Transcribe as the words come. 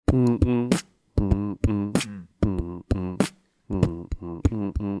Welcome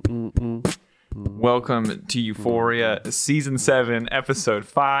to Euphoria, Season 7, Episode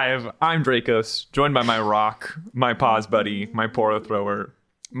 5. I'm Dracos, joined by my rock, my pause buddy, my poro thrower,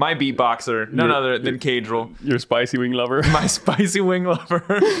 my beatboxer, none other than Cadril. Your spicy wing lover. My spicy wing lover.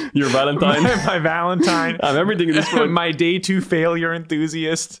 Your Valentine. My Valentine. I'm everything in this world. My day 2 failure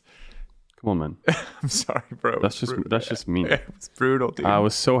enthusiast. Come on, man. I'm sorry, bro. That's just me. It was brutal, dude. I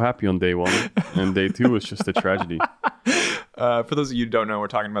was so happy on day 1, and day 2 was just a tragedy. For those of you who don't know, we're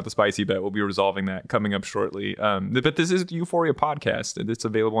talking about the spicy bet. We'll be resolving that coming up shortly. But this is the Euphoria podcast. It's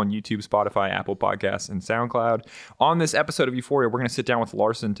available on YouTube, Spotify, Apple Podcasts, and SoundCloud. On this episode of Euphoria, we're going to sit down with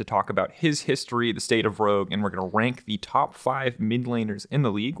Larson to talk about his history, the state of Rogue, and we're going to rank the top 5 mid laners in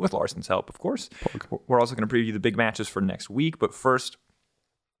the league with Larson's help, of course. We're also going to preview the big matches for next week. But first,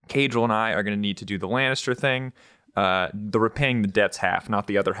 Cadril and I are going to need to do the Lannister thing. The repaying the debts half, not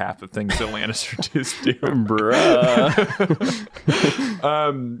the other half of things that Lannister just do. Bruh.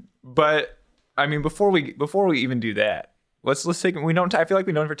 But I mean, before we even do that, let's take. I feel like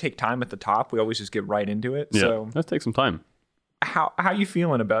we don't ever take time at the top. We always just get right into it. Yeah, So let's take some time. how you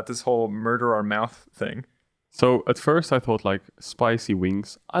feeling about this whole murder our mouth thing? So at first I thought like spicy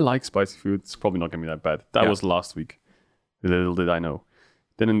wings. I like spicy food. It's probably not going to be that bad. That was last week. Little did I know.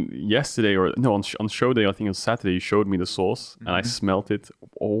 Then yesterday, on show day, I think it was Saturday, you showed me the sauce and I smelt it.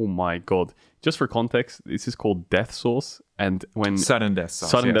 Oh my God. Just for context, this is called death sauce. And when Sudden death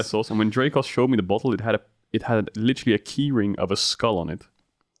sauce. death sauce. And when Dracos showed me the bottle, it had literally a key ring of a skull on it.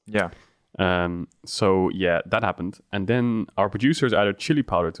 Yeah. So yeah, that happened. And then our producers added chili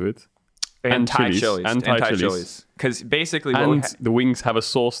powder to it. And Thai chilies. chilies. Because basically, The wings have a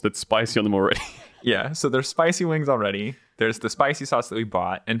sauce that's spicy on them already. yeah, so there's spicy wings already. There's the spicy sauce that we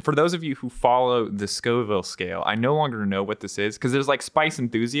bought. And for those of you who follow the Scoville scale, I no longer know what this is because there's like spice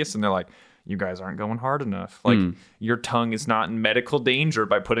enthusiasts and they're like, you guys aren't going hard enough. Like your tongue is not in medical danger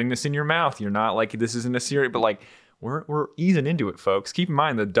by putting this in your mouth. You're not like, this isn't a serious, but like we're easing into it, folks. Keep in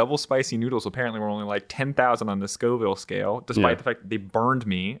mind the double spicy noodles apparently were only like 10,000 on the Scoville scale, despite the fact that they burned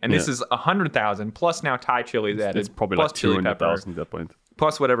me. And this is 100,000 plus now Thai chilies added. It's probably plus like chili 200,000 pepper, at that point.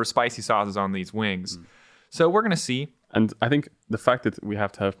 plus whatever spicy sauce is on these wings. So we're going to see. And I think the fact that we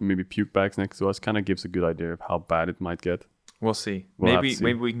have to have maybe puke bags next to us kind of gives a good idea of how bad it might get. We'll see. We'll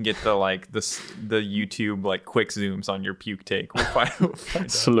maybe we can get the YouTube like quick zooms on your puke take. We'll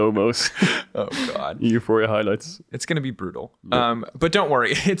find Slow-mos. Oh God. Euphoria highlights. It's gonna be brutal. But don't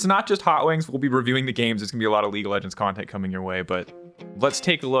worry, it's not just hot wings. We'll be reviewing the games. There's gonna be a lot of League of Legends content coming your way. But let's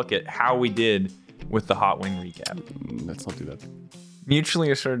take a look at how we did with the hot wing recap. Let's not do that. Mutually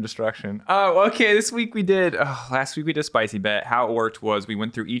assured destruction. Oh, okay. Last week we did spicy bet. How it worked was we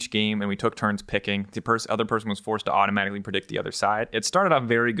went through each game and we took turns picking. The other person was forced to automatically predict the other side. It started off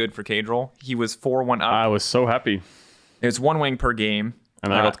very good for Cadril. He was 4-1 up. I was so happy. It was 1 wing per game.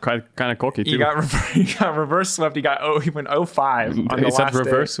 And I got kind of cocky too. He got reverse swept. He went 0-5 on the Is that last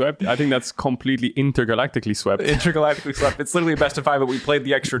reverse day. swept? I think that's completely intergalactically swept. Intergalactically swept. It's literally a best of 5, but we played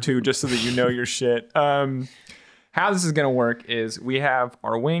the extra 2 just so that you know your shit. How this is going to work is we have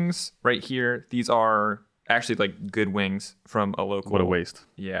our wings right here. These are actually like good wings from a local. What a waste.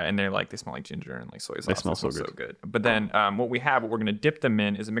 Yeah, and they smell like ginger and like soy sauce. They smell so good. But then what we're going to dip them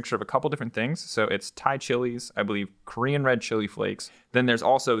in is a mixture of a couple different things. So it's Thai chilies, I believe, Korean red chili flakes. Then there's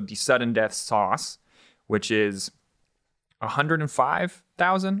also the sudden death sauce, which is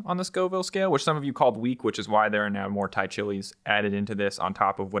 105,000 on the Scoville scale, which some of you called weak, which is why there are now more Thai chilies added into this on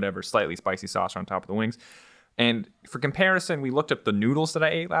top of whatever slightly spicy sauce on top of the wings. And for comparison, we looked up the noodles that I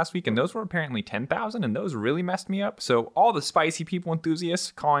ate last week, and those were apparently 10,000, and those really messed me up. So all the spicy people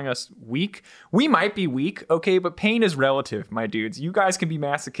enthusiasts calling us weak, we might be weak, okay, but pain is relative, my dudes. You guys can be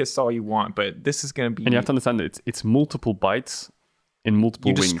masochists all you want, but this is going to be... And you have to understand that it's multiple bites in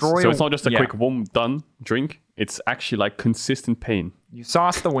multiple wings. So it's not just a quick done drink. It's actually like consistent pain. You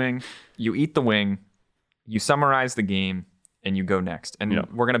sauce the wing, you eat the wing, you summarize the game, and you go next. And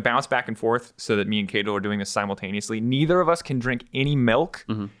we're going to bounce back and forth so that me and Cadril are doing this simultaneously. Neither of us can drink any milk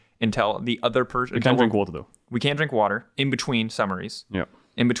until the other person... We can't drink water, though. We can't drink water in between summaries,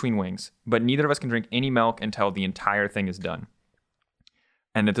 in between wings. But neither of us can drink any milk until the entire thing is done.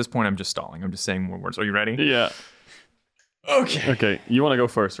 And at this point, I'm just stalling. I'm just saying more words. Are you ready? Yeah. Okay. You want to go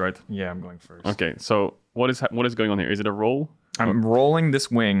first, right? Yeah, I'm going first. Okay, so what is going on here? Is it a roll? I'm rolling this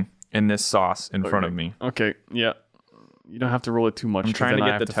wing in this sauce in front of me. Okay, yeah. You don't have to roll it too much. I'm trying to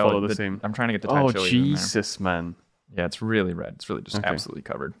get the same. I'm trying to get the Thai chili. Oh Jesus, man! Yeah, it's really red. It's really just absolutely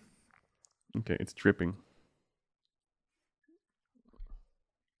covered. Okay, it's dripping.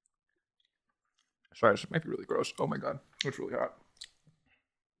 Sorry, this might be really gross. Oh my God, it's really hot.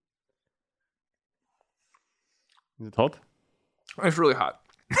 Is it hot? It's really hot.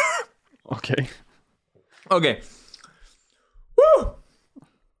 Okay. Okay. Woo!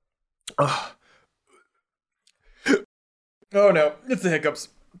 Oh. Oh no, it's the hiccups.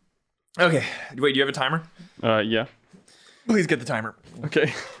 Okay. Wait, do you have a timer? Yeah. Please get the timer.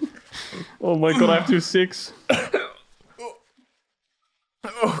 Okay. Oh my god, I have to do 6.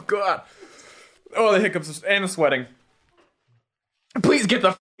 Oh god. Oh, the hiccups and the sweating. Please get the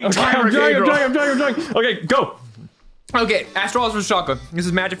timer. I'm trying. Okay, go. Okay, Astralis vs. Schalke. This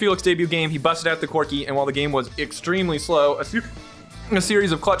is Magic Felix's debut game. He busted out the Corki, and while the game was extremely slow, a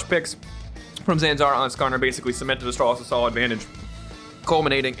series of clutch picks from Zanzar on Skarner basically cemented Astralis' solid advantage,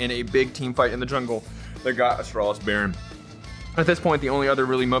 culminating in a big team fight in the jungle that got Astralis Baron. At this point, the only other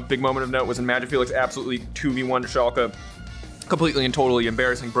really big moment of note was in Magic Felix absolutely 2v1 Schalke, completely and totally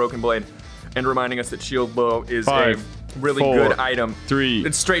embarrassing Broken Blade, and reminding us that Shield Bow is 5, a really 4, good item. 3.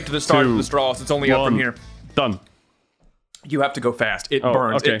 It's straight to the start of the Astralis. It's only up from here. Done. You have to go fast. It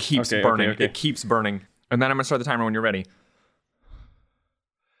burns. Okay, It keeps okay, burning. okay. It keeps burning. And then I'm going to start the timer when you're ready.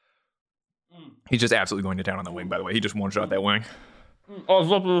 He's just absolutely going to town on that wing, by the way. He just one-shot that wing. Oh,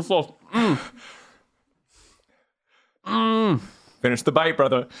 stop with the sauce. Finish the bite,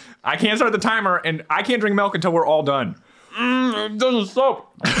 brother. I can't start the timer, and I can't drink milk until we're all done. It doesn't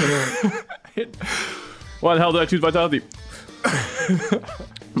stop. Why the hell did I choose Vitality?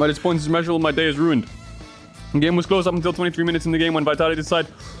 My disappointment is immeasurable. My day is ruined. The game was close up until 23 minutes in the game when Vitality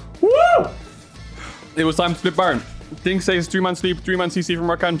decided, woo! It was time to flip Baron. Ting says 3-man sleep, 3-man CC from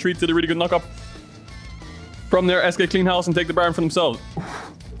Arcane Treat did a really good knock-up. From there, SK clean house and take the Baron for themselves.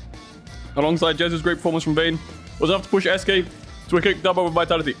 Alongside Jesus' great performance from Vayne, was enough to push SK to a quick dub over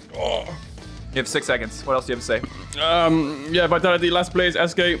Vitality. You have 6 seconds. What else do you have to say? Yeah, Vitality last plays,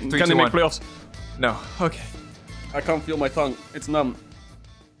 SK, can they 2, make 1. playoffs? No. Okay. I can't feel my tongue, it's numb.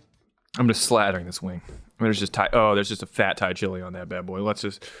 I'm just slathering this wing. There's just there's just a fat Thai chili on that bad boy. Let's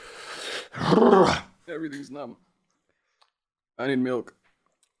just... Everything's numb. I need milk.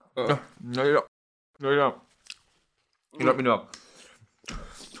 No, you don't. No, you don't. You let me know.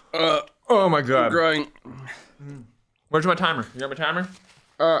 Oh my god. I'm crying. Where's my timer? You got my timer?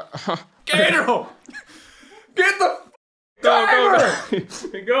 Get it! Get the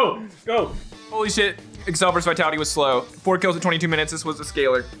timer! Go. Holy shit. Excel vs Vitality was slow. 4 kills at 22 minutes. This was a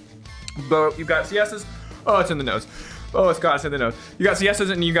scaler. But you've got CS's. Oh, it's in the nose. Oh, it's in the nose. You got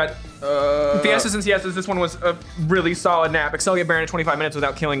CS's and you got Fiestas and CS's. This one was a really solid nap. Excel get Baron in 25 minutes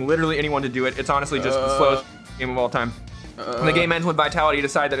without killing literally anyone to do it. It's honestly just the slowest game of all time. And the game ends when Vitality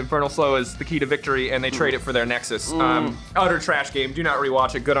decide that Infernal Slow is the key to victory, and they trade it for their Nexus. Utter trash game. Do not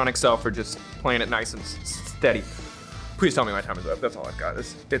rewatch it. Good on Excel for just playing it nice and steady. Please tell me my time is up. That's all I've got.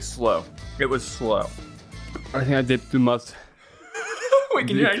 It's slow. It was slow. I think I did too much. Wait,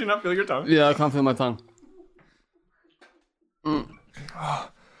 can you actually not feel your tongue? Yeah, I can't feel my tongue. Oh,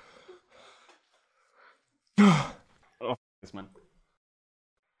 this man.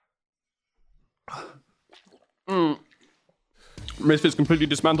 Misfits completely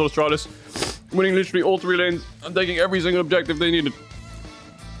dismantled Astralis, winning literally all 3 lanes and taking every single objective they needed.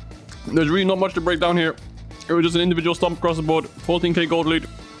 There's really not much to break down here. It was just an individual stomp across the board, 14k gold lead,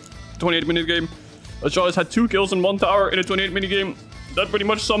 28-minute game. Astralis had 2 kills and 1 tower in a 28-minute game. That pretty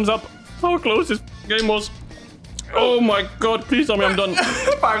much sums up how close this game was. Oh my god, please tell me I'm done.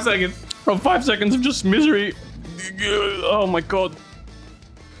 5 seconds. From 5 seconds of just misery. Oh my god.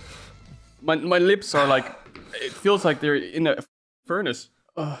 My lips are like, it feels like they're in a furnace.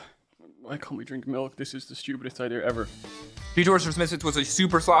 Why can't we drink milk? This is the stupidest idea ever. G2 vs Misfits was a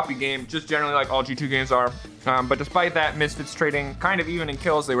super sloppy game, just generally like all G2 games are. But despite that, Misfits trading kind of even in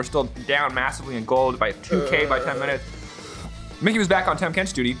kills. They were still down massively in gold by 2k by 10 minutes. Mickey was back on Tem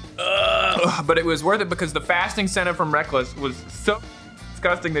Kench duty, but it was worth it because the fast incentive from Reckless was so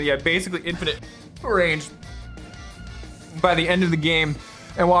disgusting that he had basically infinite range by the end of the game.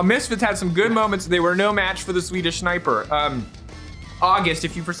 And while Misfits had some good moments, they were no match for the Swedish sniper. August,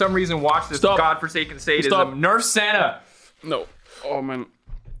 if you for some reason watch this godforsaken sadism, nerf Santa. No. Oh man.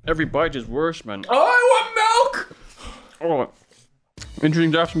 Every bite is worse, man. Oh, I want milk! Oh.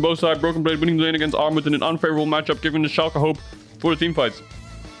 Interesting drafts from both sides. Broken Blade winning the lane against Armut in an unfavorable matchup, giving the Schalke hope for the team fights.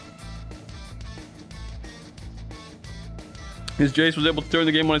 His Jace was able to turn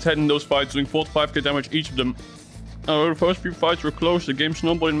the game on its head in those fights, doing 4 to 5k damage each of them. Although the first few fights were close, the game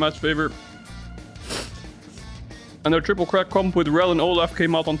snowballed in Matt's favor. And their triple crack comp with Rel and Olaf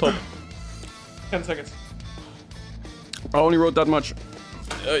came out on top. 10 seconds. I only wrote that much.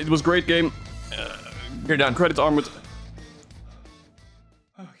 It was a great game. You're done. Credits Armut.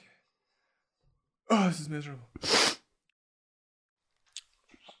 Okay. Oh, this is miserable.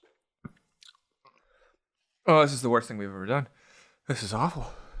 Oh, this is the worst thing we've ever done. This is awful.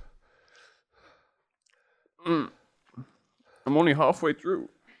 I'm only halfway through.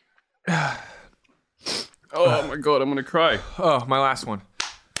 Oh my god, I'm gonna cry. Oh, my last one.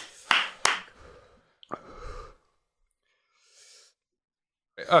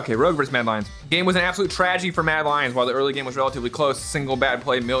 Okay, Rogue vs. Mad Lions. Game was an absolute tragedy for Mad Lions. While the early game was relatively close, single bad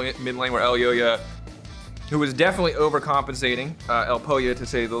play mid lane where El Yoya, who was definitely overcompensating, El Poya to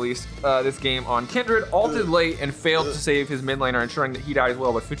say the least, this game on Kindred, ulted late and failed to save his mid laner, ensuring that he died as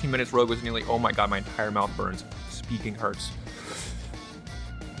well. But 15 minutes, Rogue was nearly, oh my god, my entire mouth burns. Speaking hurts.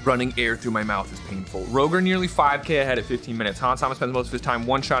 Running air through my mouth is painful. Roger nearly 5k ahead at 15 minutes. Hans Sama spends most of his time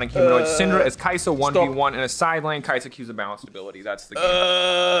one-shotting humanoid Syndra as Kai'Sa 1v1 in a side lane. Kai'Sa cues of balanced ability. That's the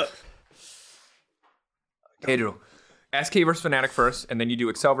game. Okay, Drew. SK versus Fnatic first, and then you do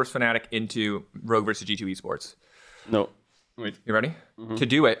Excel versus Fnatic into Rogue versus G2 Esports. No. Wait. You ready? Mm-hmm. To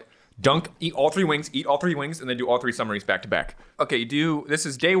do it, eat all three wings, and then do all three summaries back to back. Okay, this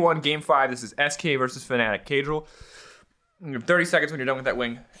is day 1, game 5. This is SK versus Fnatic. Kadril, you have 30 seconds when you're done with that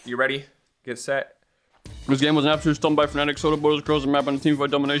wing. You ready? Get set. This game was an absolute stomp by Fnatic. Solo borders across the map and a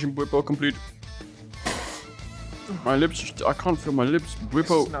teamfight domination. Bwipo complete. My lips, I can't feel my lips.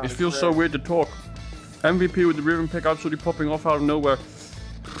 Bwipo, it feels so weird to talk. MVP with the Riven pick absolutely popping off out of nowhere.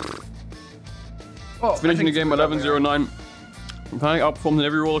 Finishing the game 11-0-9. Fnatic outperformed in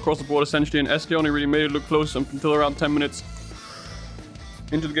every role across the board essentially, and SK only really made it look close until around 10 minutes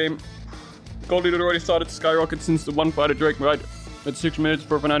into the game. Gold lead had already started to skyrocket since the one fight at Drake, right? At 6 minutes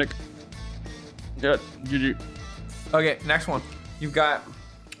for Fnatic. Yeah, GG. Okay, next one. You've got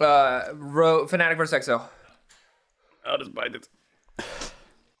Fnatic versus XL. I'll just bite it.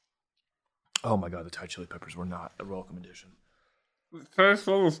 Oh my god, the Thai chili peppers were not a welcome addition. It tastes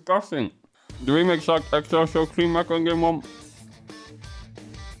so disgusting. The remake sucked. XL show clean macro in game 1.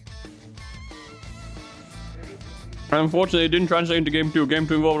 And unfortunately, it didn't translate into game 2. Game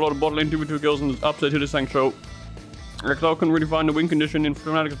 2 involved a lot of bot lane 2v2 kills and upset to the Sang show. XL couldn't really find the win condition in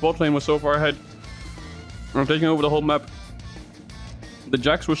Fnatic's bot lane was so far ahead. And taking over the whole map. The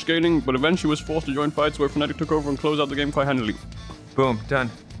Jax was scaling, but eventually was forced to join fights where Fnatic took over and closed out the game quite handily. Boom,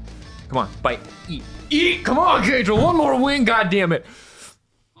 done. Come on, bite, eat. Eat! Come on, Kadril, one more win, goddammit!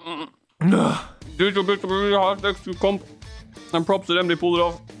 These were really hard next to comp. And props to them, they pulled it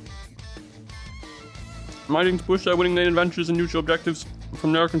off. Managing to push their winning lane adventures and neutral objectives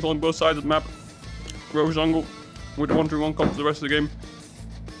from there, controlling both sides of the map. Rogue jungle with the 1-3-1 comp for the rest of the game.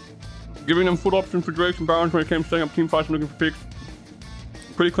 Giving them full options for Drakes and Barons when it came to setting up team fights and looking for picks.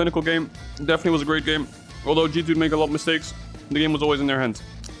 Pretty clinical game. Definitely was a great game. Although G2 would make a lot of mistakes, the game was always in their hands.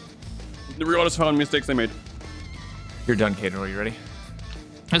 Regardless of how many mistakes they made. You're done, Kadril. Are you ready?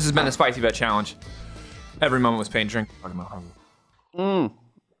 This has been the Spicy Bet Challenge. Every moment was pain. Drink. Talking about hunger.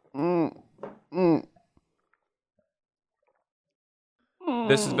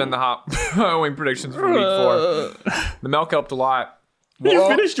 This has been the hot wing predictions for week 4. The milk helped a lot. You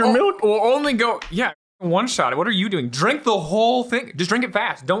finished your milk? We'll only go, one shot. What are you doing? Drink the whole thing. Just drink it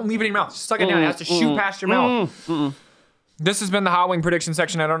fast. Don't leave it in your mouth. Just suck it down. It has to shoot past your mouth. This has been the hot wing prediction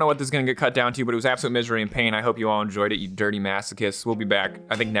section. I don't know what this is going to get cut down to, but it was absolute misery and pain. I hope you all enjoyed it, you dirty masochists. We'll be back,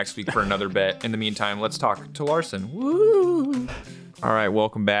 I think, next week for another bet. In the meantime, let's talk to Larson. Woo! All right,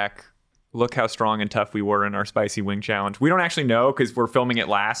 welcome back. Look how strong and tough we were in our spicy wing challenge. We don't actually know because we're filming it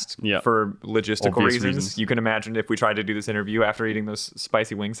last for logistical reasons. You can imagine if we tried to do this interview after eating those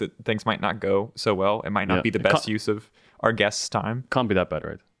spicy wings that things might not go so well. It might not be the best use of our guests' time. Can't be that bad,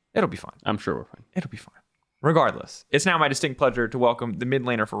 right? It'll be fine. I'm sure we're fine. It'll be fine. Regardless, it's now my distinct pleasure to welcome the mid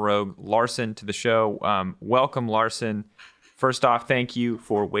laner for Rogue, Larson, to the show. Welcome, Larson. First off, thank you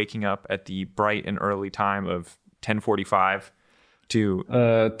for waking up at the bright and early time of 10:45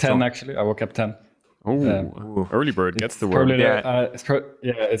 to 10 actually. I woke up 10. Oh, early bird gets the word. Probably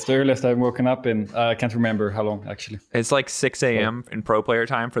it's the earliest I've woken up in. I can't remember how long actually. It's like 6 a.m. in pro player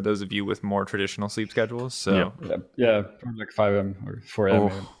time for those of you with more traditional sleep schedules. So probably like 5 a.m. or 4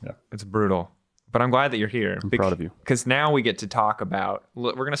 a.m. It's brutal. But I'm glad that you're here. I'm proud of you. Because now we get to talk about,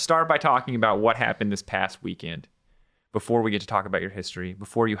 we're going to start by talking about what happened this past weekend before we get to talk about your history,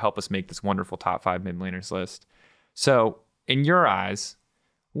 before you help us make this wonderful top 5 mid laners list. So, in your eyes,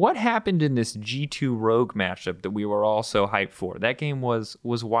 what happened in this G2 Rogue matchup that we were all so hyped for? That game was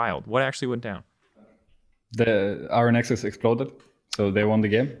wild. What actually went down? Our Nexus exploded, so they won the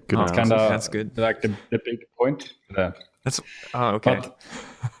game. That's kind of that's good. Like the big point. Okay. But,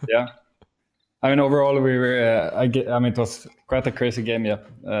 yeah. I mean, overall, we were. it was quite a crazy game. Yeah.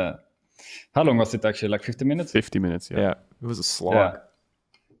 How long was it actually? Like 50 minutes? 50 minutes. Yeah. It was a slog. Yeah.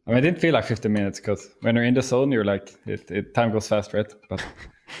 I mean, it didn't feel like 50 minutes because when you're in the zone, you're like, time goes fast, right? But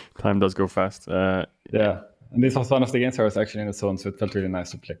time does go fast. Yeah. And this was one of the games where I was actually in the zone, so it felt really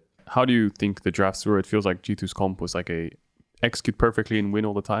nice to play. How do you think the drafts were? It feels like G2's comp was like a execute perfectly and win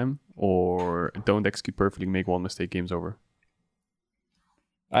all the time, or don't execute perfectly, make one mistake, game's over.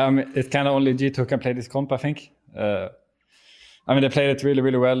 It's kind of only G2 can play this comp, I think. They played it really,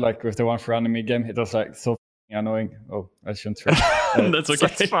 really well. Like with the one for run mid game, it was like so annoying. Oh, I shouldn't swear. That's okay.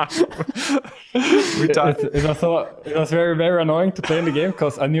 That's fine. It was very, very annoying to play in the game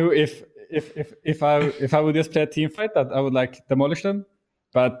because I knew if I would just play a team fight that I would like demolish them,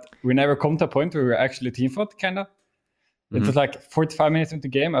 but we never come to a point where we were actually team fought, kind of. It was like 45 minutes into the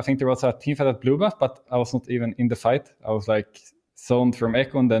game. I think there was a team fight at blue buff, but I was not even in the fight. I was like zoned from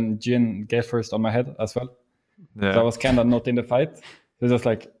Echo, and then Jin gave first on my head as well. Yeah. So I was kind of not in the fight. It was just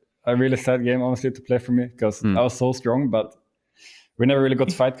like a really sad game, honestly, to play for me because I was so strong, but we never really got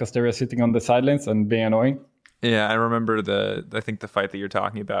to fight because they were sitting on the sidelines and being annoying. Yeah, I remember I think the fight that you're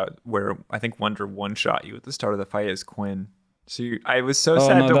talking about where I think Wonder one-shot you at the start of the fight is Quinn. So I was so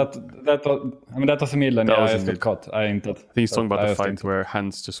sad. No, that was a mid lane. I just got caught. I entered. I think he's talking about the fight where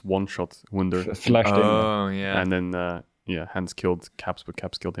Hans just one-shot Wunder. Flashed in. Oh, yeah. And then, Hans killed Caps, but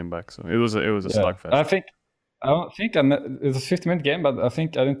Caps killed him back. So it was a slugfest. I don't think it was a 50-minute game, but I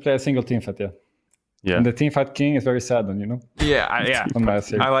think I didn't play a single team fight yet. Yeah. And the Teamfight King is very sad, you know? Yeah.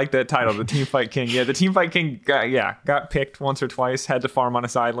 I like that title, the Teamfight King. Yeah, the Teamfight King got picked once or twice, had to farm on a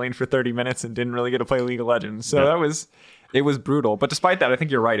side lane for 30 minutes and didn't really get to play League of Legends. So it was brutal. But despite that, I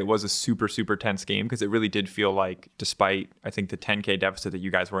think you're right. It was a super, super tense game because it really did feel like, despite, I think, the 10K deficit that you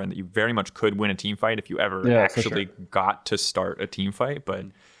guys were in, that you very much could win a team fight if you ever actually got to start a team fight. But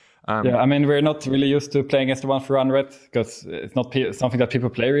we're not really used to playing against the one for run, right? Because it's not something that people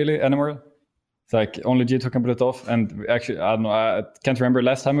play really anymore. It's like only G2 can put it off. And actually, I don't know, I can't remember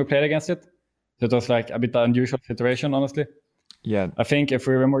last time we played against it. So it was like a bit unusual situation, honestly. Yeah. I think if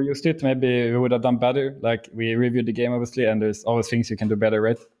we were more used to it, maybe we would have done better. Like we reviewed the game, obviously, and there's always things you can do better,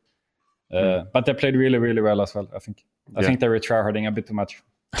 right? But they played really, really well as well, I think. I think they were tryharding a bit too much.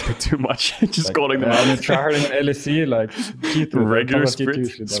 Too much. Just calling them out. Tryharding in LEC, like G2. Regular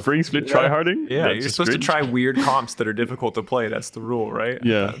split, spring split tryharding. Yeah, you're supposed to try weird comps that are difficult to play. That's the rule, right?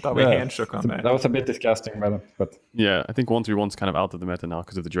 Yeah. I thought we hand shook on that. That was a bit disgusting, but yeah, I think 1v1's kind of out of the meta now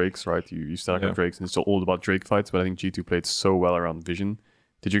because of the Drakes, right? You start with Drakes and it's all about Drake fights, but I think G2 played so well around Vision.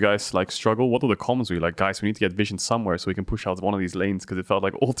 Did you guys struggle? What were the comms? Were you like, guys, we need to get Vision somewhere so we can push out one of these lanes? Because it felt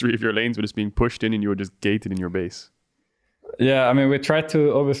like all three of your lanes were just being pushed in and you were just gated in your base. Yeah, we tried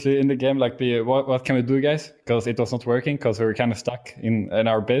to obviously in the game be what can we do, guys? Because it was not working because we were kind of stuck in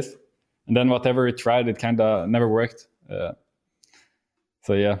our base, and then whatever we tried, it kind of never worked.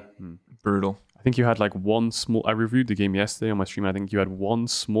 So yeah, brutal. I think you had one small. I reviewed the game yesterday on my stream. I think you had one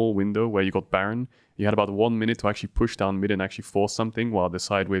small window where you got Baron. You had about 1 minute to actually push down mid and actually force something while the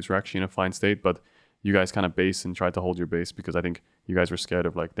side waves were actually in a fine state. But you guys kind of based and tried to hold your base because I think you guys were scared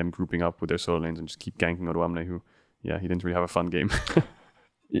of them grouping up with their solo lanes and just keep ganking Odoamne, who. Yeah, he didn't really have a fun game.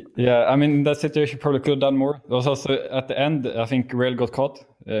 Yeah, in that situation, probably could have done more. It was also at the end, I think Rail got caught.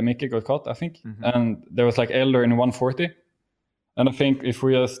 Mickey got caught, I think. Mm-hmm. And there was Elder in 140. And I think if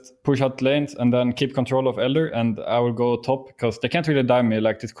we just push out lanes and then keep control of Elder, and I will go top, because they can't really dive me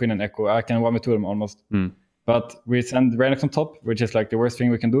like this Queen and Echo. I can 1v2 them almost. But we send Reynox on top, which is the worst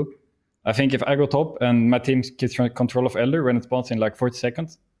thing we can do. I think if I go top and my team keeps control of Elder when it spawns in 40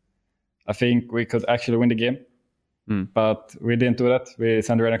 seconds, I think we could actually win the game. But we didn't do that. We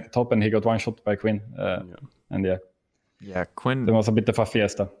sent Reynox on top and he got one shot by Quinn. And yeah, Quinn. There was a bit of a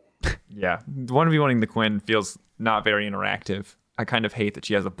fiesta. Yeah, 1v1ing the Quinn feels not very interactive. I kind of hate that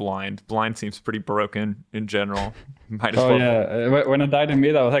she has a blind. Blind seems pretty broken in general. Might as well. Yeah. When I died in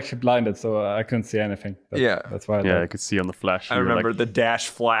mid, I was actually blinded, so I couldn't see anything. That's why. I could see on the flash. I remember the dash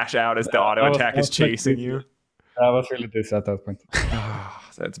flash out as the auto attack is chasing you. I was really dizzy at that point.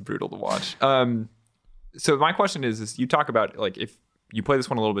 That's brutal to watch. So my question is you talk about if you play this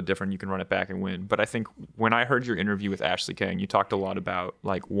one a little bit different, you can run it back and win. But I think when I heard your interview with Ashley Kang, you talked a lot about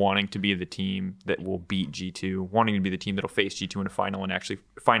wanting to be the team that will beat G2, wanting to be the team that'll face G2 in a final and actually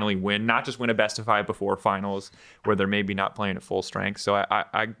finally win, not just win a best of 5 before finals where they're maybe not playing at full strength. So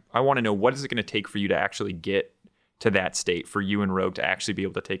I want to know, what is it going to take for you to actually get to that state, for you and Rogue to actually be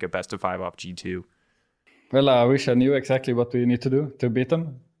able to take a best of 5 off G2? Well, I wish I knew exactly what we need to do to beat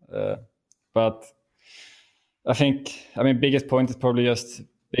them. But I think, biggest point is probably just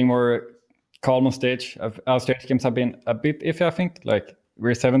being more calm on stage. Our stage games have been a bit iffy, I think.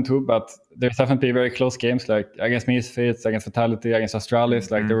 We're 7-2, but there's definitely very close games, against Misfits, against Fatality, against Astralis.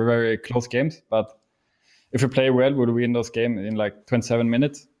 They were very close games. But if we play well, we'll win those games in 27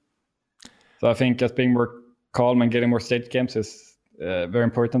 minutes. So I think just being more calm and getting more stage games is very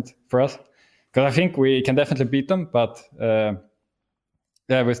important for us. because I think we can definitely beat them, but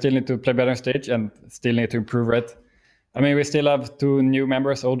we still need to play better on stage and still need to improve, right? I mean, we still have 2 new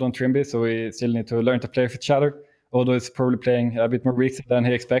members, Odo and Trimby, so we still need to learn to play with each other. Odo is probably playing a bit more weeks than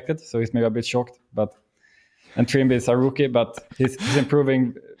he expected, so he's maybe a bit shocked. And Trimby is a rookie, but he's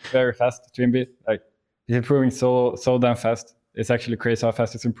improving very fast. Trimby, like he's improving so damn fast. It's actually crazy how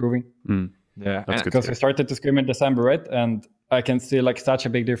fast it's improving. Yeah, that's good. Because we started to scrim in December, right? And I can see like such a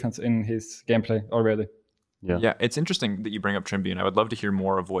big difference in his gameplay already. Yeah, it's interesting that you bring up Trimby, and I would love to hear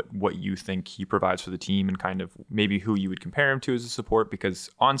more of what you think he provides for the team and kind of maybe who you would compare him to as a support,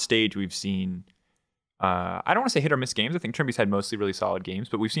 because on stage we've seen, I don't want to say hit or miss games. I think Trimby's had mostly really solid games,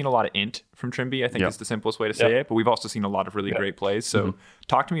 but we've seen a lot of int from Trimby, I think is the simplest way to say it, but we've also seen a lot of really great plays. So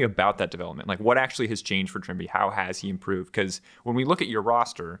talk to me about that development. Like what actually has changed for Trimby? How has he improved? Because when we look at your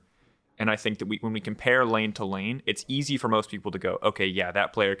roster, and I think that when we compare lane to lane, it's easy for most people to go, okay, yeah,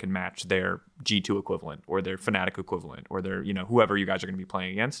 that player can match their G2 equivalent or their Fnatic equivalent or their, whoever you guys are going to be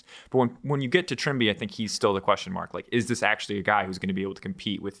playing against. But when you get to Trimby, I think he's still the question mark. Like, is this actually a guy who's going to be able to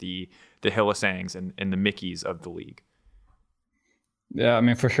compete with the Hylissang's and the Mickeys of the league? Yeah, I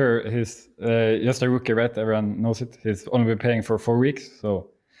mean, for sure, he's just a rookie, right? Everyone knows it. He's only been playing for 4 weeks. So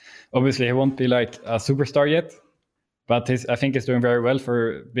obviously he won't be like a superstar yet. But I think he's doing very well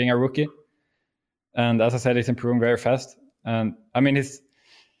for being a rookie. And as I said, he's improving very fast. And I mean, he's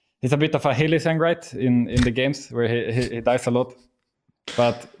a bit of a Hylissang, right, in the games where he dies a lot.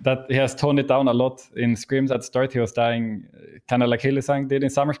 But that he has toned it down a lot in scrims at the start. He was dying kind of like Hylissang did in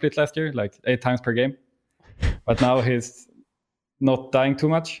Summer Split last year, like 8 times per game. But now he's not dying too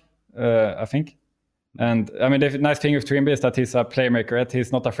much, I think. And I mean, the nice thing with Trimby is that he's a playmaker, right?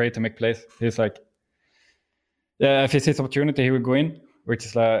 He's not afraid to make plays. He's like, yeah, if he sees opportunity, he will go in, which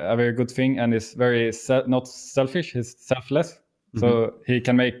is a very good thing, and is very not selfish. He's selfless, so he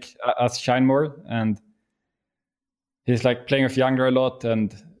can make us shine more. And he's like playing with Younger a lot,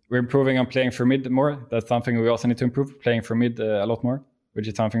 and we're improving on playing for mid more. That's something we also need to improve, playing for mid a lot more, which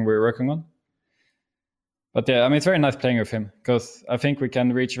is something we're working on. But yeah, I mean, it's very nice playing with him because I think we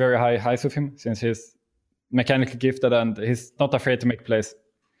can reach very high highs with him since he's mechanically gifted and he's not afraid to make plays.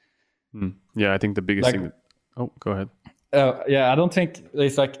 Yeah, I think the biggest thing. Oh, go ahead. Yeah, I don't think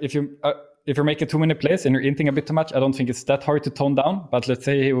it's like if you're making too many plays and you're inting a bit too much, I don't think it's that hard to tone down. But let's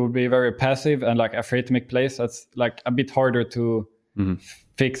say he will be very passive and like afraid to make plays. That's like a bit harder to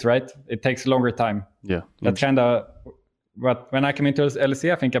fix, right? It takes a longer time. Yeah, that's kind of. But when I came into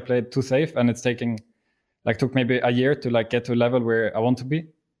LEC, I think I played too safe, and it's took maybe a year to like get to a level where I want to be.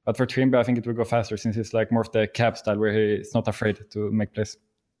 But for Trimby, I think it will go faster since it's like more of the cap style where he's not afraid to make plays.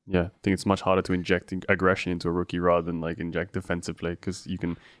 Yeah, I think it's much harder to inject aggression into a rookie rather than like inject defensive play because you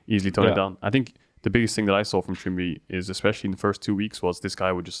can easily tone it down. I think the biggest thing that I saw from Trimby is, especially in the first 2 weeks, was this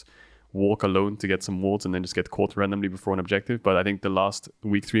guy would just walk alone to get some wards and then just get caught randomly before an objective. But I think the last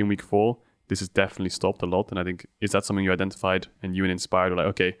week 3 and week 4, this has definitely stopped a lot. And I think, is that something you identified and you and Inspired were like,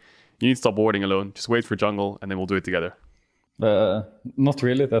 okay, you need to stop warding alone, just wait for jungle and then we'll do it together? Not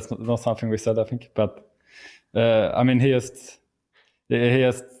really. That's not something we said, I think. But I mean, I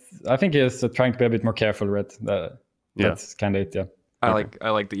think he is trying to be a bit more careful, right? That's kind of it, yeah. I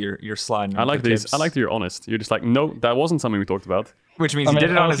like that you're sliding. I like this. I like that you're honest. You're just like, no, that wasn't something we talked about. Which means he did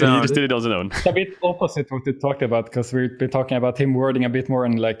it on his own. He just did it on his own. It's a bit opposite what we talked about because we've been talking about him warding a bit more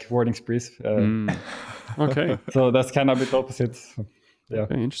and like warding sprees. Okay. So that's kind of a bit opposite. Yeah.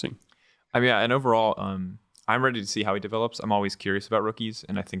 Okay, interesting. I mean, yeah, and overall, I'm ready to see how he develops. I'm always curious about rookies,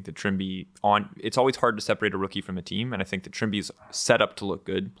 and I think that Trimby it's always hard to separate a rookie from a team, and I think that Trimby's set up to look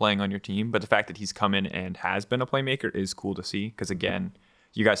good playing on your team, but the fact that he's come in and has been a playmaker is cool to see, because again,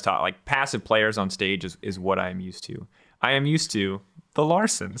 you guys talk like passive players on stage is what I am used to. I am used to the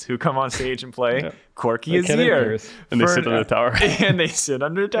Larsens who come on stage and play Corki is here. And they sit under the tower. And they sit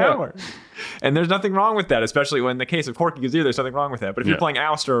under a tower. Yeah. And there's nothing wrong with that, especially when in the case of Corki is here, there's nothing wrong with that. But if you're playing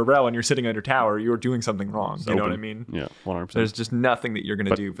Oust or Rel and you're sitting under tower, you're doing something wrong. You know what I mean? Yeah, 100%. There's just nothing that you're going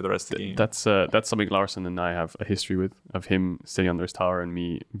to do for the rest of the game. That's something Larsen and I have a history with, of him sitting under his tower and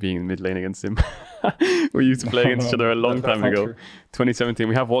me being in mid lane against him. We used to play against each other a long time ago. 2017.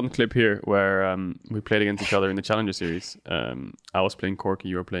 We have one clip here where we played against each other in the Challenger series. I was playing Corki,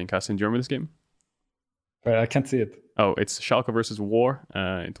 you were playing Cassin. Do you remember this game? I can't see it. Oh, it's Schalke versus War.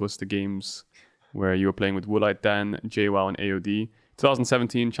 It was the games where you were playing with Woolite, Dan, JWoww, and AOD.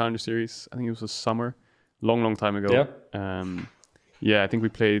 2017 Challenger Series. I think it was a summer. Long time ago. Yeah. I think we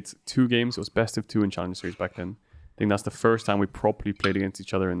played 2 games. It was best of 2 in Challenger Series back then. I think that's the first time we properly played against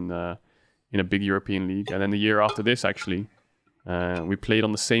each other in a big European league. And then the year after this, actually, we played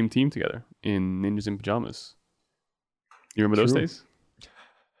on the same team together in Ninjas in Pajamas. You remember those days?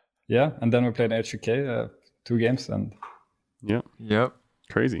 and then we played HUK 2 games, and Yep.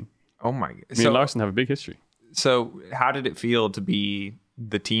 Crazy. Oh my. Me and Larson have a big history. So how did it feel to be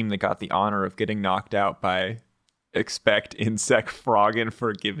the team that got the honor of getting knocked out by Expect, Insect, Froggen,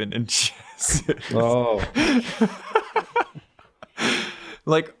 Forgiven, and Chess? oh,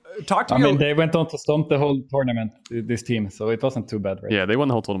 Like, talk to I me. mean, they went on to stomp the whole tournament, this team, so it wasn't too bad, right? Yeah, they won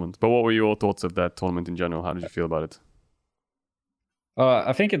the whole tournament. But what were your thoughts of that tournament in general? How did you feel about it?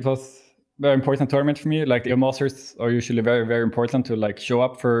 I think it was a very important tournament for me. Like, the Masters are usually very, very important to like show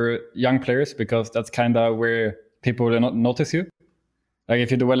up for young players, because that's kind of where people will not notice you. Like, if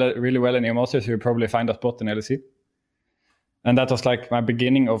you do really well in the Masters, you'll probably find a spot in LEC. And that was like my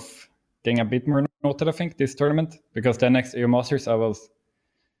beginning of getting a bit more noted, I think, this tournament, because the next EU Masters I was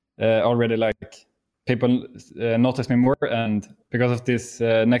already like people noticed me more, and because of this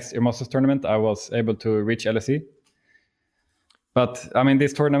next EU Masters tournament I was able to reach LEC. But I mean,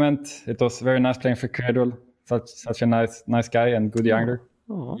 this tournament, it was very nice playing for Cradle, such a nice guy and good younger.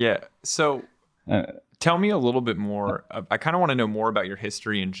 Yeah. So tell me a little bit more. I kind of want to know more about your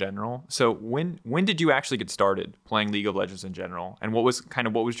history in general. So when did you actually get started playing League of Legends in general? And what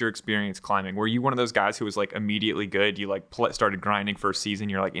was your experience climbing? Were you one of those guys who was like immediately good? You like started grinding first season,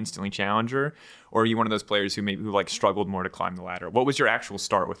 you're like instantly challenger? Or are you one of those players who like struggled more to climb the ladder? What was your actual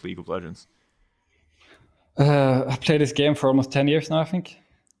start with League of Legends? I played this game for almost 10 years now, I think.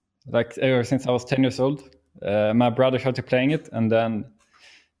 Like ever since I was 10 years old. My brother started playing it, and then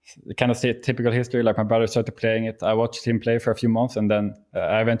kind of typical history, like my brother started playing it. I watched him play for a few months, and then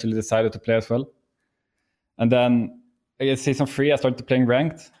I eventually decided to play as well. And then I guess season 3, I started playing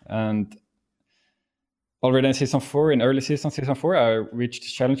ranked, and already in season 4, in early season 4, I reached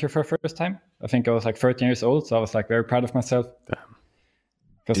Challenger for the first time. I think I was like 13 years old, so I was like very proud of myself.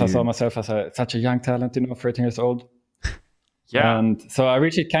 Because I saw myself as such a young talent, 13 years old. Yeah. And so I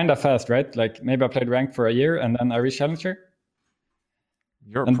reached it kind of fast, right? Like maybe I played ranked for a year, and then I reached Challenger.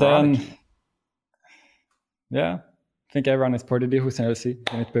 You're a and prodigy. Then, I think everyone is Prodigy who's in LC.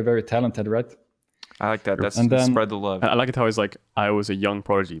 You need to be very talented, right? I like that. That's then, spread the love. I like it how he's like, I was a young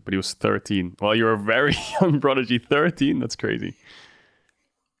prodigy, but he was 13. Well, you're a very young prodigy. 13? That's crazy.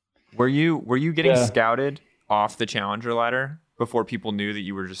 Were you getting scouted off the challenger ladder before people knew that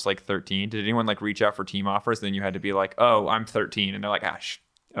you were just like 13? Did anyone like reach out for team offers? Then you had to be like, oh, I'm 13. And they're like,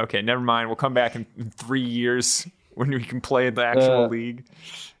 okay, never mind. We'll come back in 3 years when we can play in the actual league.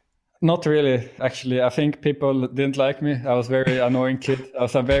 Not really, actually. I think people didn't like me. I was a very annoying kid. I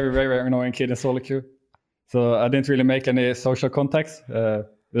was a very, very, very annoying kid in solo queue. So I didn't really make any social contacts. It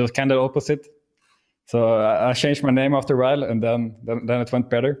was kind of the opposite. So I changed my name after a while, and then it went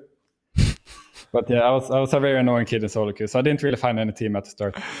better. But yeah, I was a very annoying kid in solo queue, so I didn't really find any team at the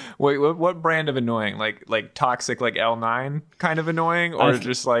start. Wait, what brand of annoying? Like toxic, like L9 kind of annoying, or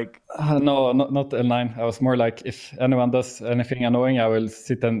just like? No, not L9. I was more like, if anyone does anything annoying, I will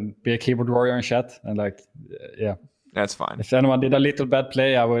sit and be a keyboard warrior in chat, and like, yeah, that's fine. If anyone did a little bad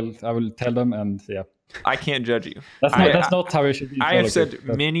play, I will tell them, and yeah. I can't judge you. That's not how it should be. I have said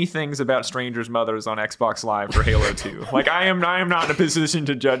many things about strangers' mothers on Xbox Live for Halo 2. Like I am not in a position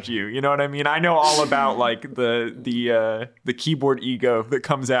to judge you. You know what I mean? I know all about like the keyboard ego that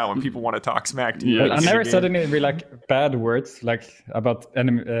comes out when people want to talk smack to you. I never said any like bad words like about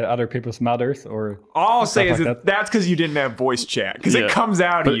other people's mothers or. All I'll say is that's because you didn't have voice chat, because it comes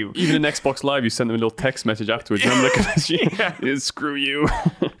out of you. Even in Xbox Live, you send them a little text message afterwards. And I'm like, screw you.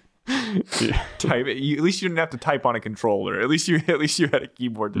 Type it. At least you didn't have to type on a controller. At least you had a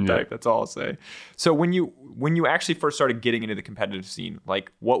keyboard to type. That's all I'll say. So when you actually first started getting into the competitive scene,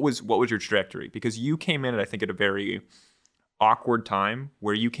 like what was your trajectory? Because you came in, I think, at a very awkward time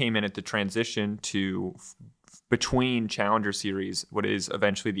where you came in at the transition to between Challenger Series, what is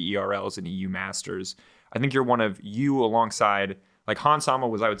eventually the ERLs and EU Masters. I think you're one of you alongside like Hans Sama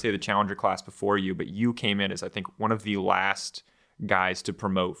was, I would say, the Challenger class before you, but you came in as I think one of the last guys to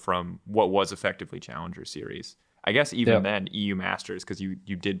promote from what was effectively Challenger Series. I guess even then EU Masters, because you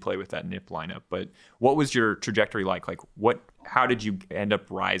did play with that NIP lineup. But what was your trajectory like? Like how did you end up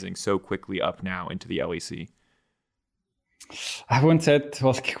rising so quickly up now into the LEC? I wouldn't say it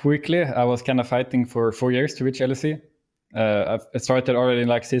was quickly. I was kind of fighting for 4 years to reach LEC. I started already in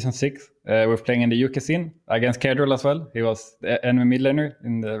like season 6 with playing in the UK scene against Kedril as well. He was the enemy mid laner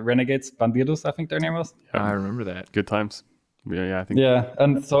in the Renegades, Bandidos, I think their name was. I remember that. Good times. Yeah, I think. Yeah,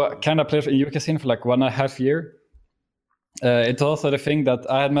 and so I kind of played in UK scene for like 1.5 years. It's also the thing that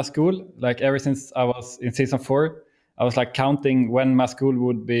I had my school, like ever since I was in season 4, I was like counting when my school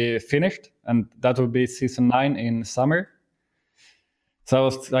would be finished, and that would be season 9 in summer. So I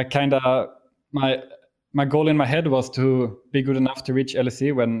was like kind of, my my goal in my head was to be good enough to reach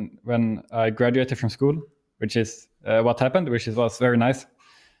LEC when I graduated from school, which is what happened, was very nice.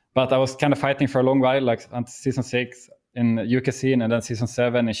 But I was kind of fighting for a long while, like until season 6 in UK scene, and then season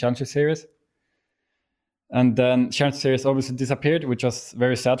 7 in Challenger Series. And then Challenger Series obviously disappeared, which was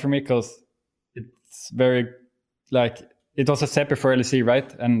very sad for me because it's very, like, it was a step before LEC,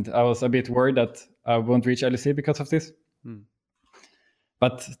 right? And I was a bit worried that I won't reach LEC because of this.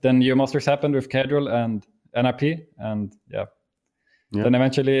 But then EU Masters happened with Cadrel and NRP, and then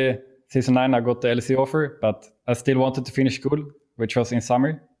eventually season 9 I got the LEC offer, but I still wanted to finish school, which was in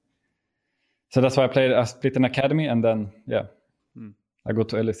summer. So that's why I split an academy, and then I go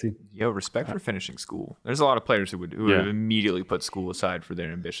to LEC. Yo, respect for finishing school. There's a lot of players who would immediately put school aside for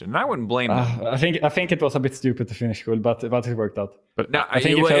their ambition, and I wouldn't blame them. I think it was a bit stupid to finish school, but it worked out. But no,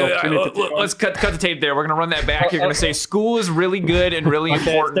 let's cut the tape there. We're gonna run that back. You're gonna say school is really good and really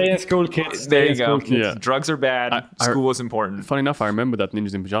important. Stay in school, kids. There you go. Yeah. Drugs are bad. School is important. Funny enough, I remember that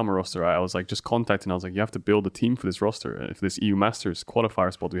Ninjas in Pyjama roster. I was like just contacting. I was like, you have to build a team for this roster, for this EU Masters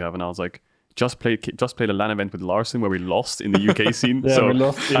qualifier spot we have, and I was like, just played a LAN event with Larson where we lost in the UK scene. So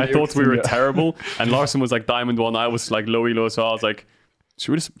I thought we were terrible, and Larson was like Diamond 1. I was like low elo, so I was like,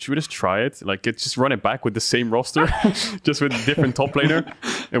 should we just try it? Like, just run it back with the same roster, just with a different top laner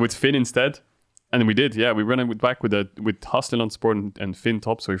and with Finn instead. And then we did, we ran it back with Hustle on support and Finn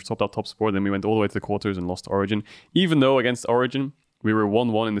top. So we topped out top support. Then we went all the way to the quarters and lost Origin. Even though against Origin we were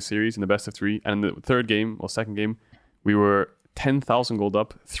 1-1 in the series in the best of 3, and in the second game we were 10,000 gold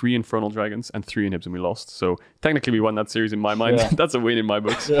up, 3 Infernal Dragons and 3 inhibs, and we lost. So technically we won that series in my mind. That's a win in my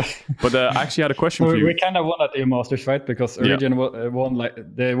books. But I actually had a question for you. We kind of won at EU Masters, right? Because Origin won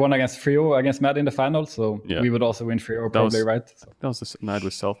they won against Frio, against Mad in the final, so we would also win Frio probably, right? So. That was the night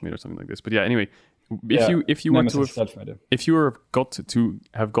with Selfmade or something like this. But anyway, if you were to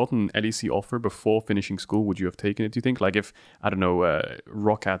have gotten LEC offer before finishing school, would you have taken it, do you think? Like if, I don't know,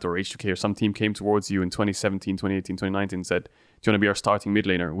 Roccat or H2K or some team came towards you in 2017, 2018, 2019 and said, do you want to be our starting mid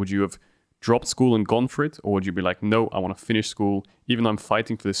laner? Would you have dropped school and gone for it? Or would you be like, no, I want to finish school. Even though I'm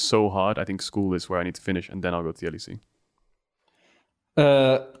fighting for this so hard, I think school is where I need to finish, and then I'll go to the LEC.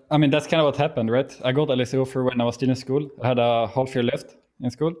 I mean, that's kind of what happened, right? I got LEC offer when I was still in school. I had a half year left